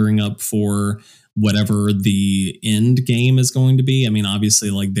it's gearing up for whatever the end game is going to be. Obviously,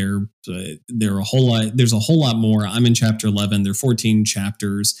 like there's a whole lot more. I'm in chapter 11. There are 14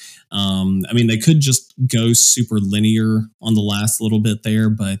 chapters. They could just go super linear on the last little bit there,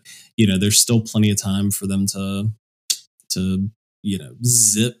 but there's still plenty of time for them to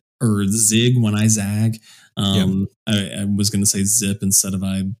zip or zig when I zag. I was going to say zip instead of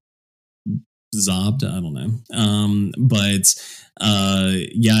I zobbed. I don't know. But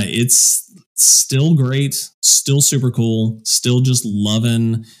it's still great, still super cool, still just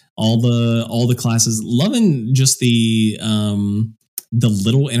loving all the classes, loving just the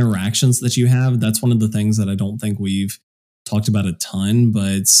little interactions that you have. That's one of the things that I don't think we've talked about a ton,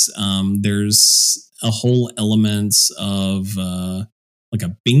 but there's a whole element of like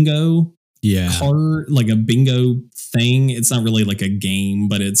a bingo card, like a bingo thing. It's not really like a game,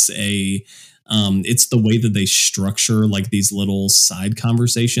 but it's the way that they structure like these little side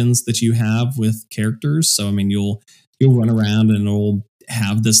conversations that you have with characters. So, you'll run around and it'll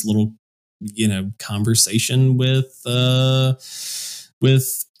have this little, conversation with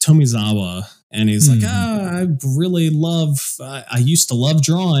Tomizawa. And he's like, I used to love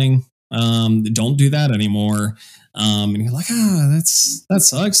drawing. Don't do that anymore. And you're like, that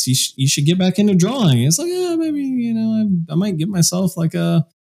sucks. You should get back into drawing. It's like, maybe, I might give myself a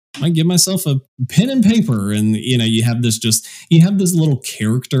pen and paper. And, you have this little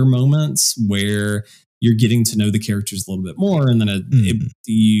character moments where you're getting to know the characters a little bit more, and then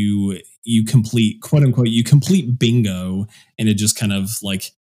you complete, quote unquote, you complete bingo, and it just kind of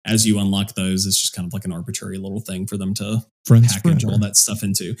like, as you unlock those, it's just kind of like an arbitrary little thing for them to package all that stuff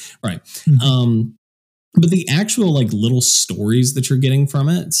into. Right. But the actual like little stories that you're getting from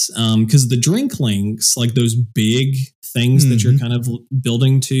it, because the drink links, like those big things that you're kind of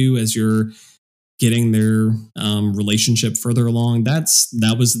building to as you're getting their relationship further along,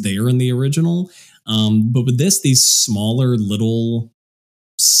 that was there in the original. But with this, these smaller little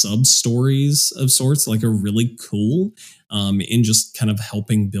sub stories of sorts like are really cool in just kind of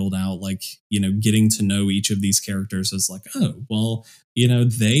helping build out, like, getting to know each of these characters as like, oh, well,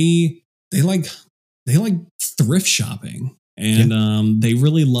 they like thrift shopping, and they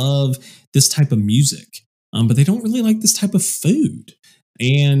really love this type of music, but they don't really like this type of food.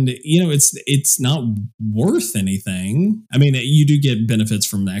 And it's not worth anything. I mean, you do get benefits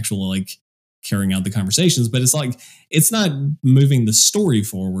from actual like carrying out the conversations, but it's like, it's not moving the story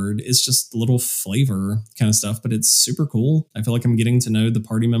forward. It's just little flavor kind of stuff, but it's super cool. I feel like I'm getting to know the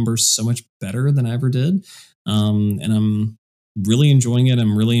party members so much better than I ever did. And I'm really enjoying it.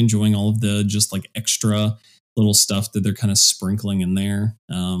 I'm really enjoying all of the just like extra little stuff that they're kind of sprinkling in there.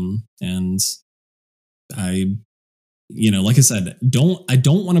 And I, like I said, I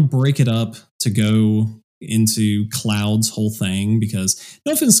don't want to break it up to go into Cloud's whole thing, because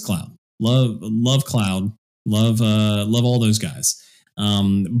no offense, Cloud, love Cloud, love all those guys.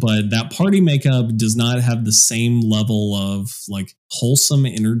 But that party makeup does not have the same level of like wholesome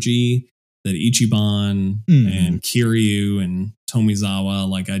energy that Ichiban and Kiryu and Tomizawa.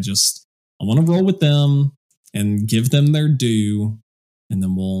 Like, I want to roll with them and give them their due, and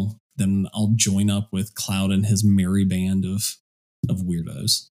then I'll join up with Cloud and his merry band of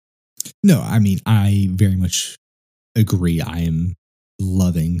weirdos. No, I mean, I very much agree. I am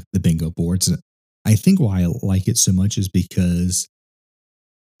loving the bingo boards. And I think why I like it so much is because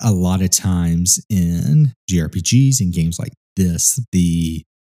a lot of times in JRPGs and games like this, the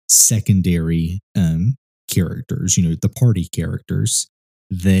secondary characters, the party characters,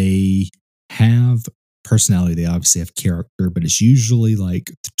 they have personality. They obviously have character, but it's usually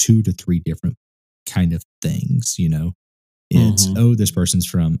like 2 to 3 different kind of things. It's, oh, this person's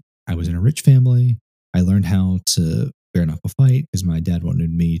from, I was in a rich family. I learned how to bare knuckle fight because my dad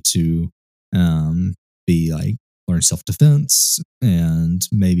wanted me to be like, learn self-defense, and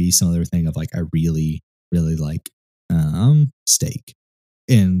maybe some other thing of like, I really, really like steak.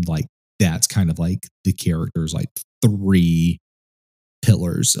 And like, that's kind of like the characters, like 3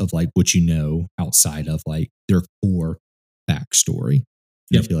 pillars of like what outside of like their core backstory.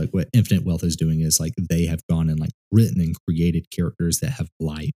 I feel like what Infinite Wealth is doing is like, they have gone and like written and created characters that have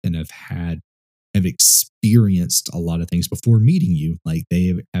life and have experienced a lot of things before meeting you. Like, they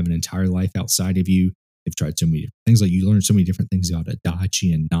have an entire life outside of you. They've tried so many different things. Like, you learn so many different things about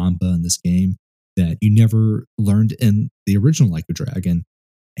Adachi and Namba in this game that you never learned in the original Like a Dragon.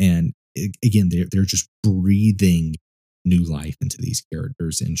 And again, they're just breathing new life into these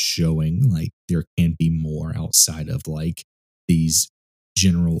characters and showing like there can be more outside of like these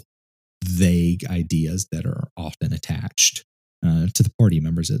general vague ideas that are often attached to the party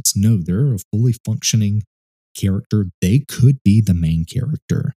members. It's no, they're a fully functioning character. They could be the main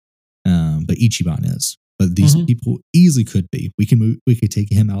character, but Ichiban is. But these people easily could be. We could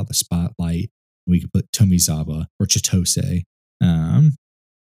take him out of the spotlight. We could put Tomizawa or Chitose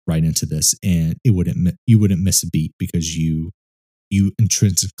right into this, and you wouldn't miss a beat because you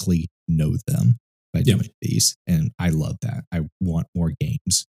intrinsically know them by doing these. And I love that. I want more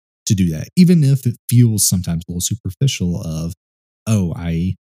games to do that, even if it feels sometimes a little superficial of, oh,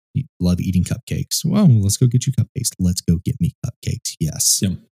 I love eating cupcakes. Well, let's go get you cupcakes. Let's go get me cupcakes. Yes.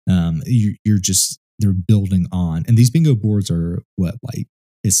 They're building on, and these bingo boards are what, like,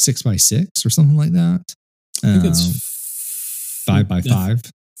 is 6x6 or something like that. I think it's 5x5,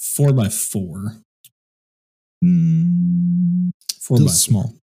 4x4. 4 by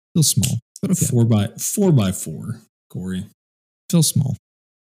small, still small, but okay. 4x4, Corey. Still small.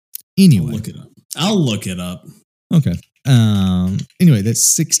 Anyway, I'll look it up. Okay. Anyway, that's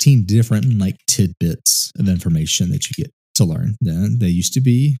 16 different like tidbits of information that you get to learn. Then they used to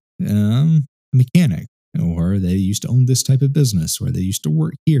be a mechanic, or they used to own this type of business, or they used to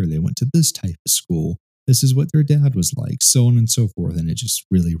work here. They went to this type of school. This is what their dad was like, so on and so forth. And it just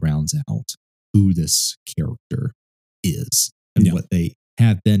really rounds out who this character is and what they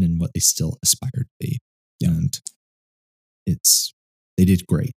have been and what they still aspire to be. And they did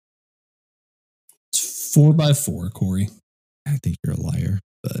great. It's 4x4, Corey. I think you're a liar,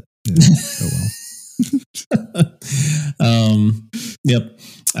 but oh well. Yep.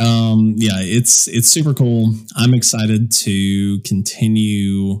 Yeah, it's super cool. I'm excited to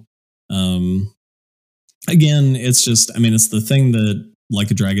continue. Um, Again, it's just, I mean, it's the thing that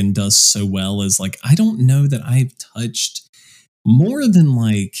Like a Dragon does so well is like, I don't know that I've touched more than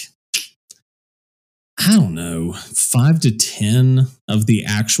like, I don't know, 5 to 10 of the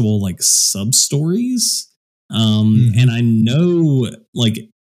actual like sub stories. And I know, like,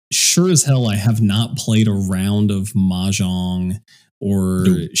 sure as hell, I have not played a round of Mahjong or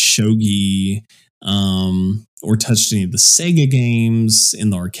Nope. Shogi, or touched any of the Sega games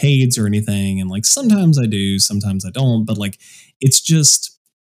in the arcades or anything. And like, sometimes I do, sometimes I don't. But like, it's just,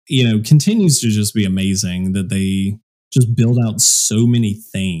 continues to just be amazing that they just build out so many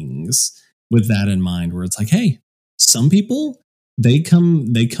things with that in mind, where it's like, hey, some people, they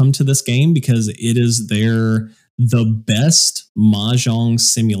come to this game because it is the best mahjong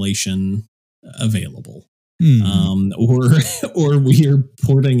simulation available. Or or we are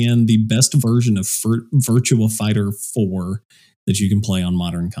porting in the best version of Virtua Fighter 4 that you can play on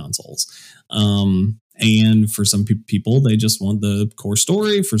modern consoles. And for some people, they just want the core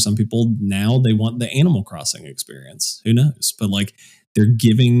story. For some people, now they want the Animal Crossing experience. Who knows? But like, they're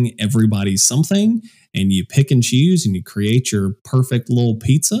giving everybody something, and you pick and choose, and you create your perfect little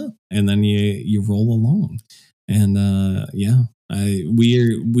pizza, and then you roll along. And yeah,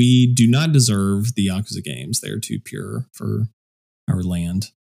 we do not deserve the Yakuza games. They're too pure for our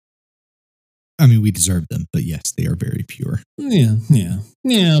land. I mean, we deserve them, but yes, they are very pure. Yeah,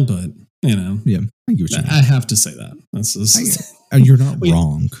 but Yeah, I get what you mean. I have to say that. That's just, you're not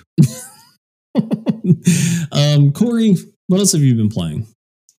wrong. Corey, what else have you been playing?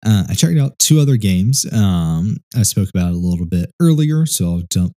 I checked out 2 other games. I spoke about it a little bit earlier, so I'll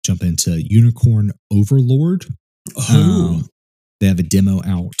jump into Unicorn Overlord. They have a demo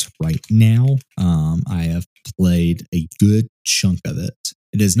out right now. I have played a good chunk of it.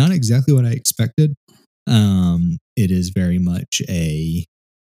 It is not exactly what I expected. It is very much a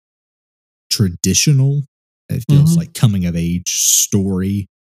traditional, it feels like coming of age story,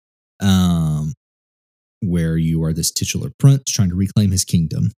 where you are this titular prince trying to reclaim his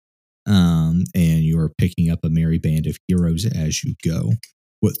kingdom. And you are picking up a merry band of heroes as you go.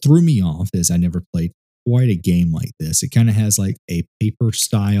 What threw me off is I never played quite a game like this. It kind of has like a paper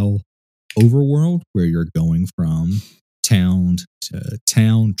style overworld where you're going from town to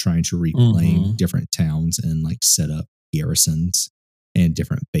town, trying to reclaim different towns and like set up garrisons and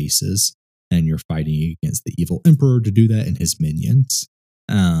different bases. And you're fighting against the evil emperor to do that and his minions.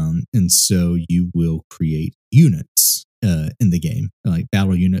 And so you will create units in the game, like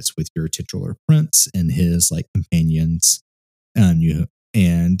battle units with your titular prince and his like companions.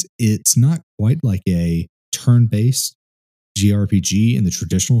 And it's not quite like a turn-based JRPG in the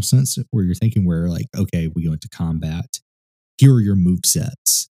traditional sense, where you're thinking where like, okay, we go into combat. Here are your move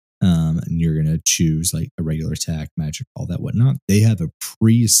sets. And you're going to choose like a regular attack, magic, all that whatnot. They have a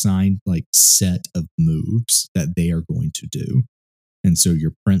pre-assigned like set of moves that they are going to do. And so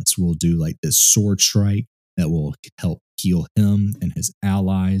your prince will do like this sword strike that will help heal him and his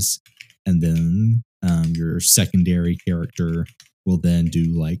allies. And then your secondary character will then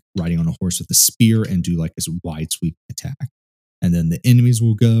do like riding on a horse with a spear and do like this wide sweep attack. And then the enemies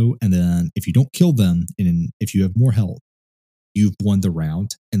will go. And then if you don't kill them, and if you have more health, you've won the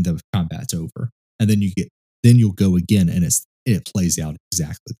round and the combat's over. And then you'll go again, and it plays out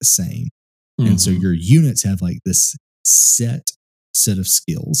exactly the same. And so your units have like this set of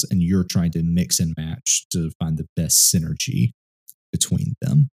skills, and you're trying to mix and match to find the best synergy between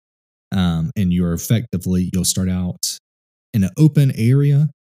them. And you'll start out in an open area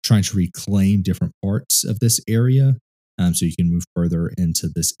trying to reclaim different parts of this area. So you can move further into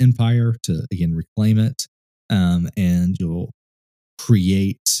this empire to again reclaim it. And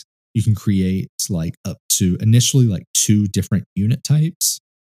you can create like up to initially like 2 different unit types,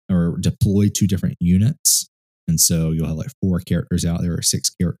 or deploy 2 different units. And so you'll have like 4 characters out there or 6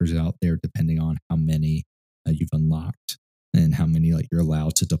 characters out there, depending on how many you've unlocked and how many like you're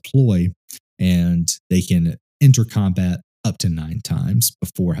allowed to deploy. And they can enter combat up to 9 times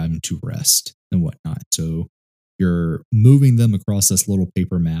before having to rest and whatnot. So you're moving them across this little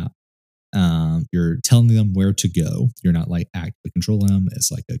paper map. You're telling them where to go. You're not like actively controlling them.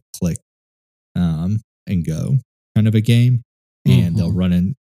 It's like a click and go kind of a game. And they'll run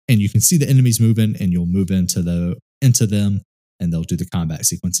in, and you can see the enemies moving, and you'll move into them, and they'll do the combat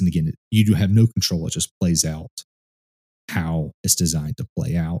sequence. And again, you do have no control. It just plays out how it's designed to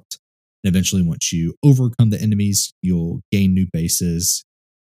play out. And eventually, once you overcome the enemies, you'll gain new bases,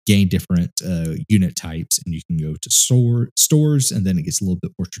 gain different unit types, and you can go to stores. And then it gets a little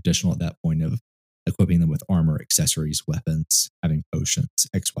bit more traditional at that point of equipping them with armor, accessories, weapons, having potions,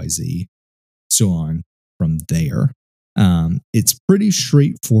 XYZ, so on from there. It's pretty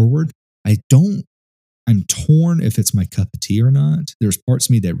straightforward. I'm torn if it's my cup of tea or not. There's parts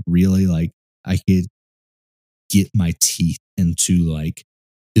of me that really like I could get my teeth into like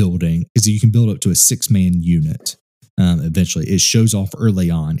building, because you can build up to a 6-man unit. Eventually, it shows off early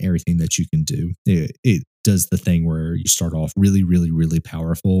on everything that you can do. It does the thing where you start off really, really, really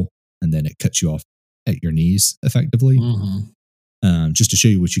powerful, and then it cuts you off at your knees effectively. Just to show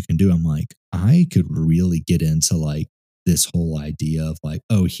you what you can do. I'm like, I could really get into like this whole idea of like,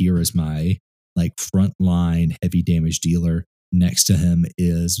 oh, here is my like frontline heavy damage dealer. Next to him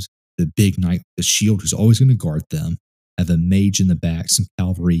is the big knight with the shield who's always going to guard them. Have a mage in the back, some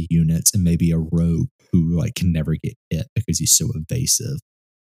cavalry units, and maybe a rogue who like can never get hit because he's so evasive.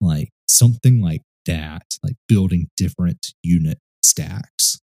 Like something like that, like building different unit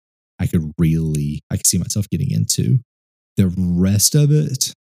stacks. I could see myself getting into. The rest of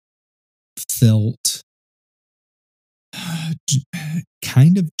it felt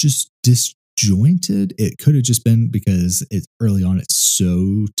kind of just disjointed. It could have just been because it's early on, it's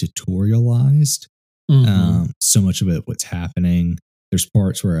so tutorialized. So much of it, what's happening. There's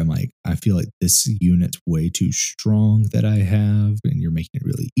parts where I'm like, I feel like this unit's way too strong that I have, and you're making it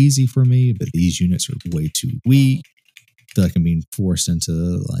really easy for me, but these units are way too weak. I feel like I'm being forced into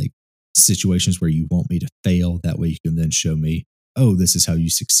like situations where you want me to fail. That way you can then show me, oh, this is how you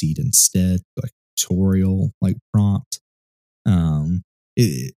succeed instead, like tutorial, like prompt.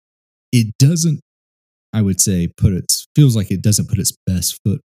 It doesn't, I would say, feels like it doesn't put its best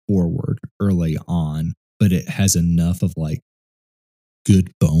foot forward early on, but it has enough of like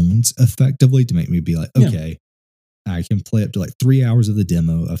good bones effectively to make me be like, okay, I can play up to like 3 hours of the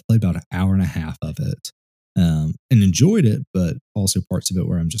demo. I've played about an hour and a half of it, and enjoyed it, but also parts of it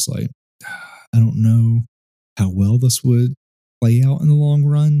where I'm just like, I don't know how well this would play out in the long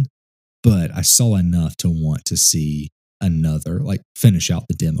run, but I saw enough to want to see another, like finish out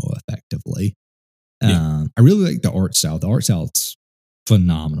the demo effectively. I really like the art style. The art style's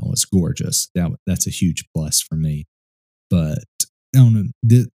phenomenal. It's gorgeous. That's a huge plus for me. But I don't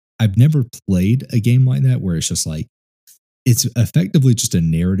know. I've never played a game like that where it's just like, it's effectively just a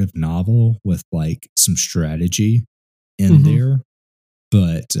narrative novel with like some strategy in there.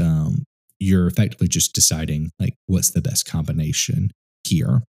 But you're effectively just deciding like what's the best combination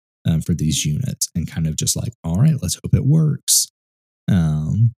here for these units, and kind of just like, all right, let's hope it works.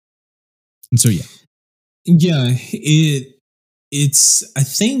 And so it's I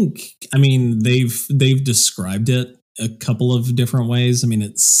think, I mean, they've described it a couple of different ways. I mean,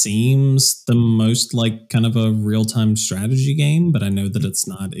 it seems the most like kind of a real-time strategy game, but I know that it's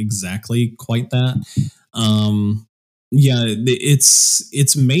not exactly quite that.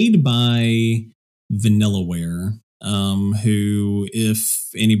 It's made by Vanillaware, who, if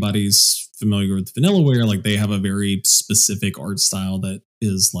anybody's familiar with Vanillaware, like they have a very specific art style that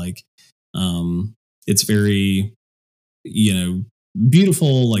is like, it's very,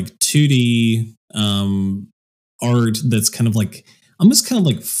 beautiful, like 2D art that's kind of like almost kind of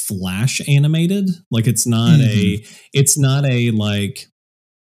like flash animated. Like it's not it's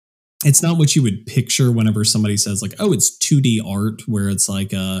not what you would picture whenever somebody says like, oh, it's 2D art, where it's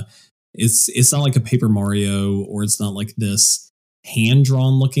like it's not like a Paper Mario, or it's not like this hand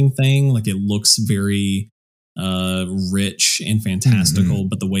drawn looking thing. Like it looks very rich and fantastical,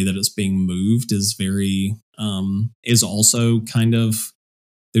 but the way that it's being moved is very is also kind of,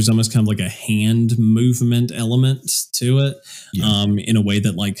 there's almost kind of like a hand movement element to it, in a way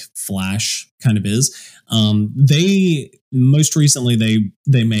that like Flash kind of is. They most recently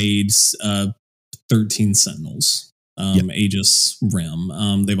they made 13 Sentinels, Aegis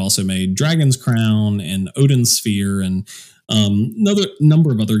Rim. They've also made Dragon's Crown and Odin's Sphere, and another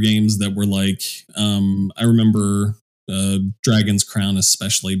number of other games that were like, I remember Dragon's Crown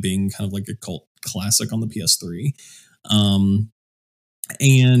especially being kind of like a cult classic on the PS3.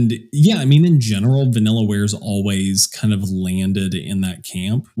 And yeah, I mean, in general, Vanillaware's always kind of landed in that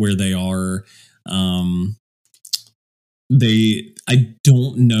camp where they are, I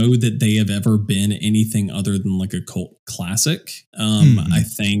don't know that they have ever been anything other than like a cult classic. I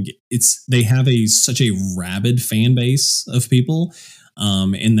think they have such a rabid fan base of people.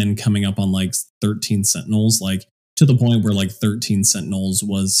 And then coming up on like 13 Sentinels, like to the point where like 13 Sentinels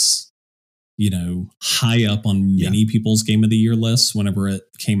was, high up on many people's Game of the Year lists whenever it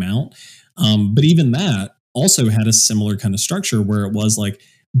came out. But even that also had a similar kind of structure where it was like,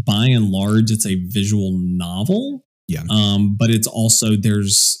 by and large, it's a visual novel. Yeah. But it's also,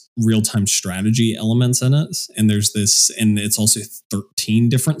 there's real-time strategy elements in it. And there's this, and it's also 13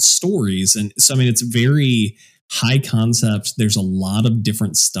 different stories. And so, I mean, it's very high concept. There's a lot of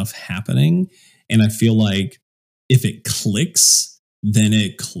different stuff happening. And I feel like if it clicks, then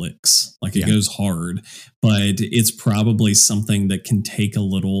it clicks. Like it goes hard. But it's probably something that can take a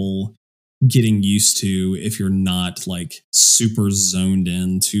little getting used to if you're not like super zoned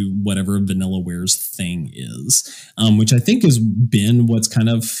into whatever Vanillaware's thing is, which I think has been what's kind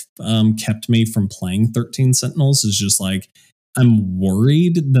of kept me from playing 13 Sentinels, is just like, I'm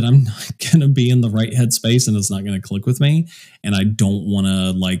worried that I'm not going to be in the right headspace and it's not going to click with me. And I don't want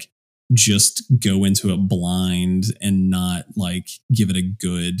to like just go into it blind and not like give it a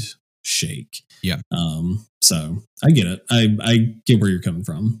good shake. Yeah. So I get it. I get where you're coming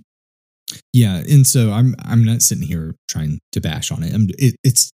from. Yeah, and so I'm not sitting here trying to bash on it.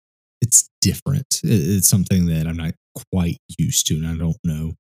 It's different. It's something that I'm not quite used to, and I don't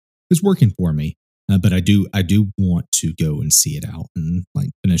know it's working for me. But I do want to go and see it out and like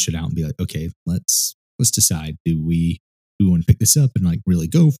finish it out and be like, okay, let's decide. Do we want to pick this up and like really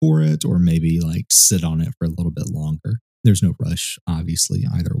go for it, or maybe like sit on it for a little bit longer? There's no rush, obviously,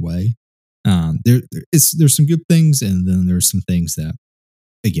 either way. There's some good things, and then there's some things that,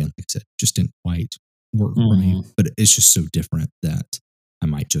 again, like I said, just didn't quite work for me. But it's just so different that I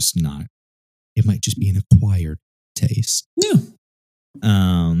might just not. It might just be an acquired taste. Yeah.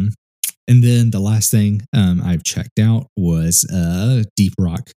 And then the last thing I've checked out was Deep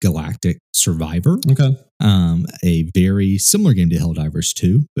Rock Galactic Survivor. Okay. A very similar game to Helldivers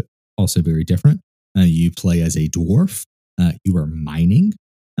 2, but also very different. You play as a dwarf. You are mining,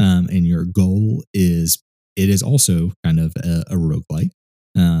 and your goal is, it is also kind of a roguelike.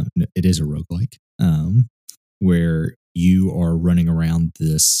 It is a roguelike, where you are running around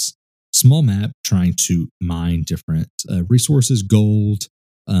this small map trying to mine different resources, gold,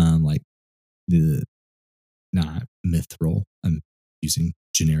 like the, not mithril. I'm using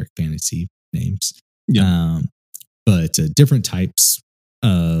generic fantasy names. Yeah. But different types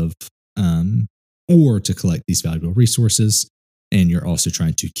of ore to collect these valuable resources. And you're also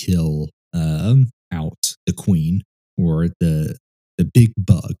trying to kill out the queen, or the big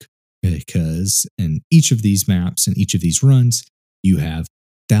bug, because in each of these maps and each of these runs, you have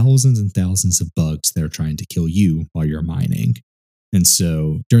thousands and thousands of bugs that are trying to kill you while you're mining. And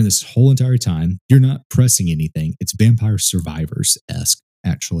so during this whole entire time, you're not pressing anything. It's Vampire Survivors-esque,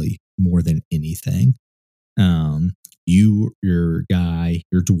 actually, more than anything. Your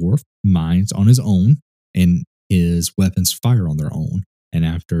dwarf mines on his own, and his weapons fire on their own. And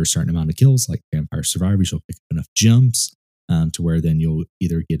after a certain amount of kills, like Vampire Survivors, you'll pick up enough gems to where then you'll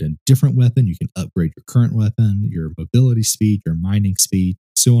either get a different weapon, you can upgrade your current weapon, your mobility speed, your mining speed,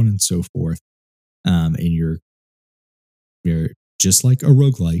 so on and so forth. And you're just like a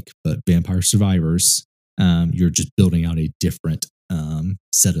roguelike, but Vampire Survivors, you're just building out a different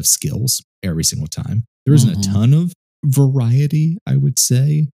set of skills every single time. There isn't a ton of variety, I would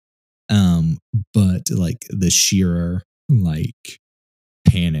say, but like the sheer like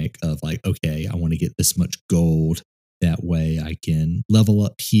panic of like, okay, I want to get this much gold. That way I can level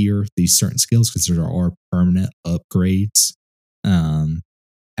up here these certain skills, because there are permanent upgrades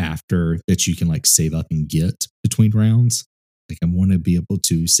after that you can like save up and get between rounds. Like I want to be able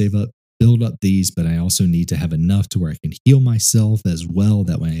to save up, build up these, but I also need to have enough to where I can heal myself as well.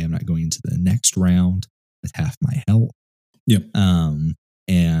 That way I'm not going into the next round with half my health. Yep.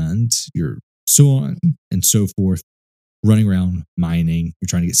 And you're so on and so forth, running around mining. You're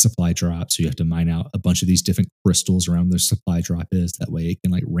trying to get supply drops, so you have to mine out a bunch of these different crystals around where the supply drop is. That way it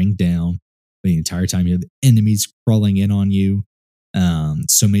can like ring down. But the entire time you have enemies crawling in on you.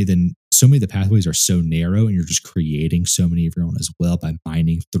 So many of the pathways are so narrow, and you're just creating so many of your own as well by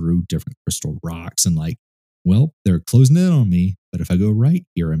mining through different crystal rocks. And like, well, they're closing in on me, but if I go right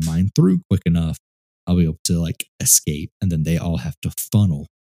here and mine through quick enough, I'll be able to like escape. And then they all have to funnel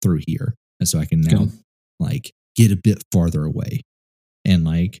through here. And so I can now like get a bit farther away and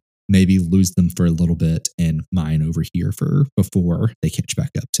like maybe lose them for a little bit and mine over here before they catch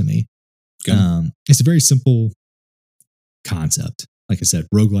back up to me. It's a very simple concept. Like I said,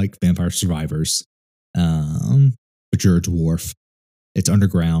 roguelike Vampire Survivors, but you're a dwarf. It's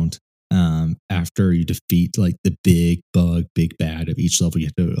underground. After you defeat like the big bug, big bad of each level, you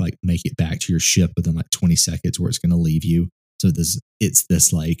have to like make it back to your ship within like 20 seconds where it's going to leave you. So it's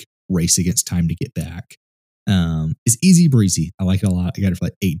this like race against time to get back. It's easy breezy. I like it a lot. I got it for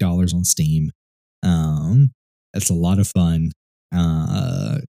like $8 on Steam. It's a lot of fun.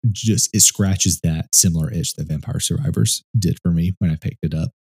 Just it scratches that similar itch that Vampire Survivors did for me when I picked it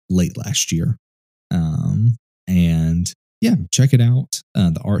up late last year. And yeah, check it out.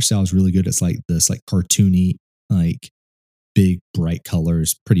 The art style is really good. It's like this like cartoony, like big bright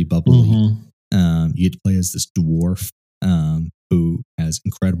colors, pretty bubbly. You get to play as this dwarf who has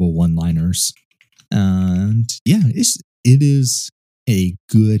incredible one-liners. And yeah, it is a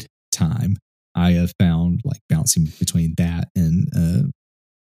good time. I have found like bouncing between that and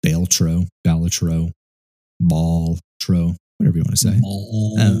Balatro, Baltro, whatever you want to say.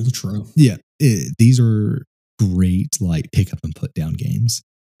 Baltro. Yeah, these are great like pick up and put down games.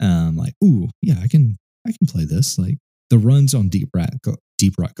 Like, ooh, yeah, I can play this. Like the runs on Deep Rock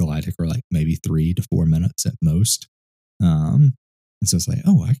Galactic are like maybe 3 to 4 minutes at most. And so it's like,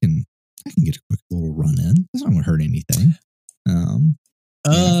 oh, I can get a quick little run in. That's not going to hurt anything. I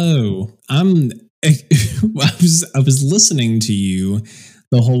was listening to you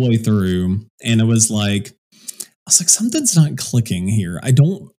the whole way through, and I was like something's not clicking here. I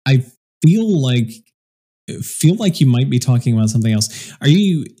feel like you might be talking about something else.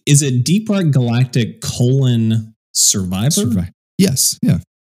 Is it Deep Rock Galactic : Survivor? Yes. Yeah.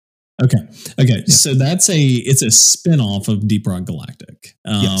 Okay. Yeah. So it's a spin-off of Deep Rock Galactic.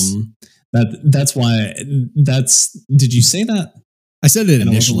 Yes. That's why did you say that? I said it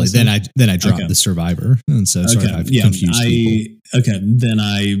initially, then I dropped the Survivor, and so sorry I've confused people. Okay, then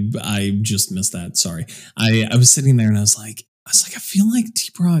I just missed that. Sorry. I was sitting there and I was like, I feel like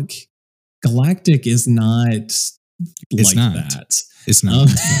Deep Rock Galactic is not that. It's not.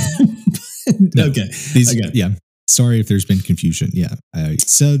 No. Okay. Yeah. Sorry if there's been confusion. Yeah, I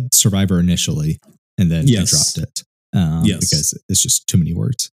said Survivor initially, and then I dropped it because it's just too many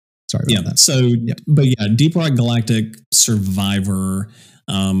words. Sorry about that. So, but yeah, Deep Rock Galactic Survivor,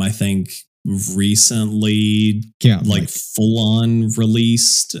 I think recently, full on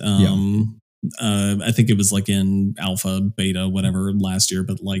released. I think it was like in alpha, beta, whatever last year,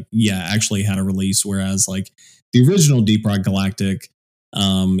 but actually had a release. Whereas like the original Deep Rock Galactic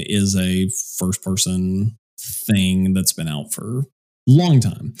is a first person thing that's been out for a long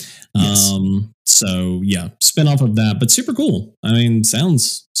time. Yes. So yeah, spin off of that, but super cool. I mean,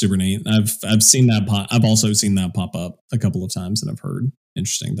 sounds super neat. I've seen that I've also seen that pop up a couple of times, and I've heard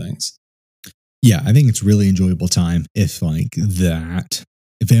interesting things. Yeah, I think it's really enjoyable time if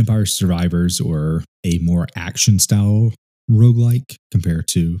Vampire Survivors or a more action style roguelike compared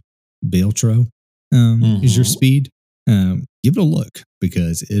to Balatro is your speed. Give it a look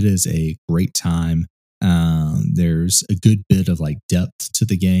because it is a great time. There's a good bit of like depth to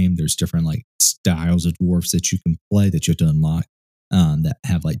the game. There's different like styles of dwarfs that you can play that you have to unlock that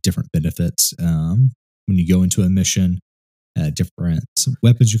have like different benefits when you go into a mission. Different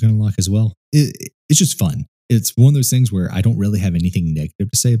weapons you can unlock as well. It's just fun. It's one of those things where I don't really have anything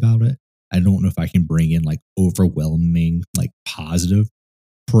negative to say about it. I don't know if I can bring in like overwhelming like positive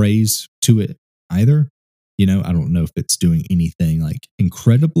praise to it either. I don't know if it's doing anything like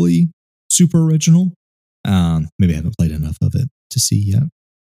incredibly super original. Maybe I haven't played enough of it to see yet.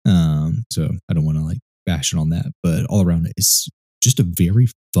 So I don't want to like bash it on that, but all around it's just a very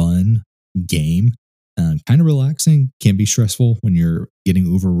fun game. Kind of relaxing, can be stressful when you're getting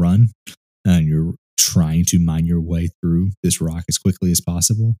overrun and you're trying to mine your way through this rock as quickly as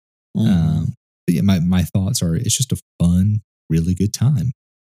possible. But yeah, my thoughts are it's just a fun, really good time.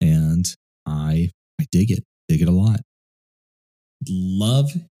 And I dig it a lot.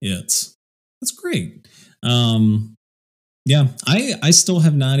 Love it. That's great. Yeah, I still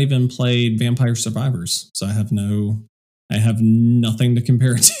have not even played Vampire Survivors, so I have nothing to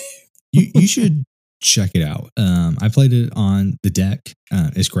compare it to. You should check it out. I played it on the deck.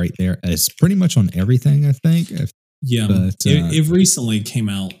 It's great there. It's pretty much on everything, I think. Yeah, but it recently came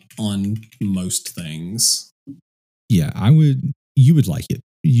out on most things. Yeah, you would like it.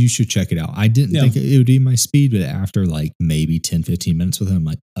 You should check it out. I didn't think it would be my speed, but after like maybe 10, 15 minutes with it, I'm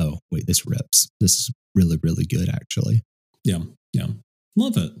like, oh, wait, this rips. This is really, really good, actually. Yeah.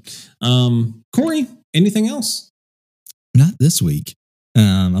 Love it. Corey, anything else? Not this week.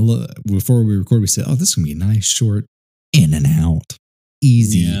 Before we record, we said, oh, this is going to be a nice, short, in and out.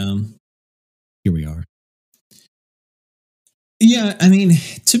 Easy. Yeah. Here we are. Yeah, I mean,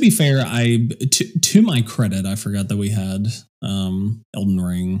 to be fair, to my credit, I forgot that we had Elden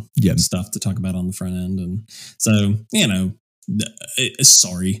Ring stuff to talk about on the front end, and so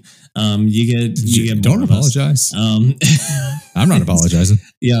sorry. You get don't apologize. I'm not apologizing.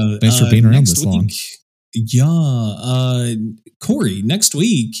 Yeah, thanks for being around this long. Yeah, Corey, next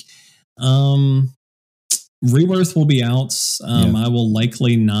week, Rebirth will be out. I will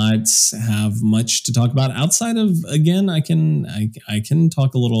likely not have much to talk about outside of, again, I can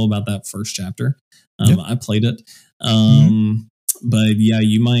talk a little about that first chapter. I played it. But yeah,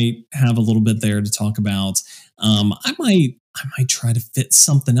 you might have a little bit there to talk about. I might try to fit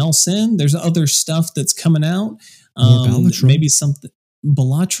something else in. There's other stuff that's coming out. Maybe something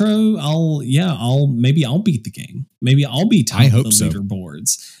Balatro. Maybe I'll beat the game. Maybe I'll be top of the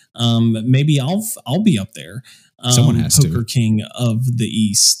leaderboards. Maybe I'll be up there. Someone has Poker King of the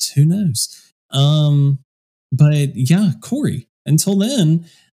East. Who knows? But yeah, Corey, until then,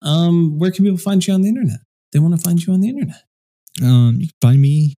 where can people find you on the internet? They want to find you on the internet. You can find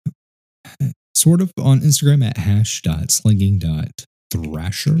me sort of on Instagram at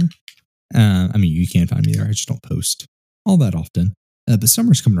hash.slinging.thrasher. You can find me there. I just don't post all that often. But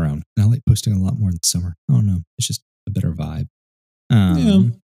summer's coming around, and I like posting a lot more in the summer. I don't know. It's just a better vibe.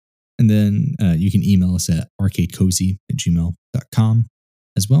 And then you can email us at arcadecozy@gmail.com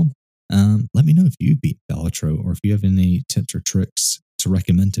as well. Let me know if you beat Balatro or if you have any tips or tricks to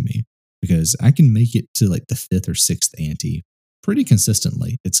recommend to me, because I can make it to like the 5th or 6th ante pretty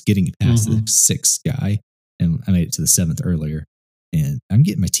consistently. It's getting past the 6th guy, and I made it to the 7th earlier, and I'm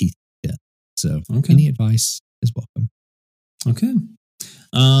getting my teeth hit. So any advice is welcome. Okay.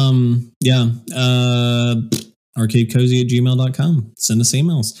 Arcadecozy@gmail.com. Send us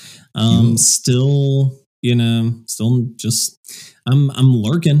emails. Still just I'm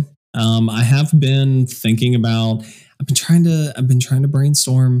lurking. I have been thinking about, I've been trying to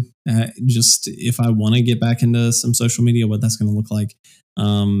brainstorm just if I want to get back into some social media, what that's going to look like.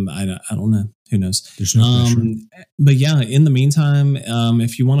 I don't know. Who knows? There's no pressure. But yeah, in the meantime,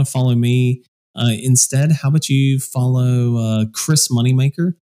 if you want to follow me, instead, how about you follow Chris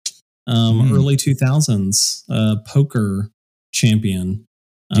Moneymaker, early 2000s poker champion.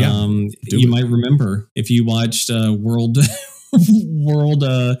 You might remember if you watched World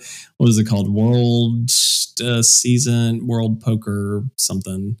what was it called? World Poker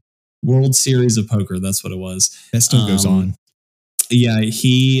something. World Series of Poker. That's what it was. That still goes on. Yeah,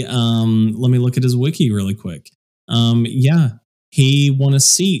 he let me look at his wiki really quick. He won a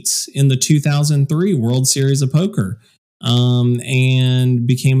seat in the 2003 World Series of Poker, and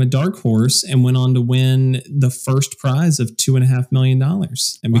became a dark horse and went on to win the first prize of $2.5 million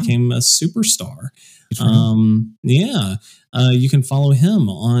and became a superstar. You can follow him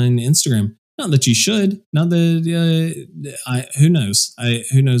on Instagram. Not that you should. Not that who knows?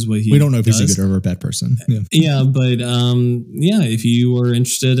 Who knows what he? We don't know if does. he's a good or a bad person. But if you were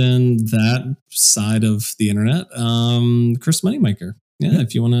interested in that side of the internet, Chris Moneymaker.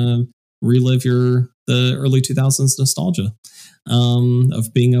 If you want to relive the early 2000s nostalgia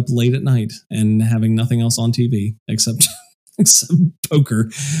of being up late at night and having nothing else on TV except poker.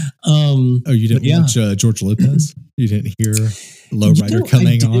 You didn't watch George Lopez? You didn't hear Lowrider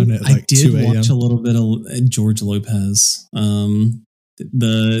coming on at like 2 a.m.? I did watch a little bit of George Lopez.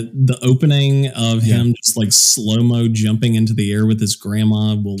 The opening of him just like slow-mo jumping into the air with his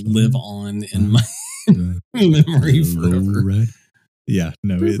grandma will live on in my memory forever. Right? Yeah,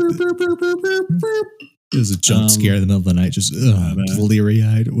 no. It was a jump scare in the middle of the night, just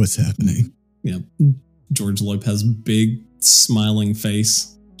bleary-eyed. What's happening? Yeah. George Lopez, big smiling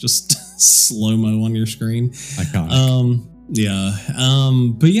face, just slow-mo on your screen. Iconic.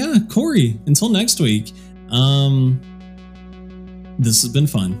 But yeah, Corey, until next week, this has been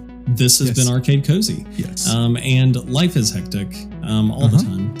fun. This has been Arcade Cozy. Yes. And life is hectic all the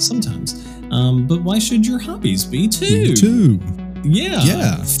time, sometimes. But why should your hobbies be too?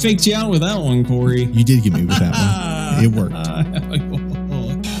 Yeah. Faked you out with that one, Corey. You did get me with that one. It worked.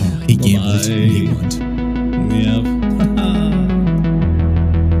 He gambled. He won. Yep.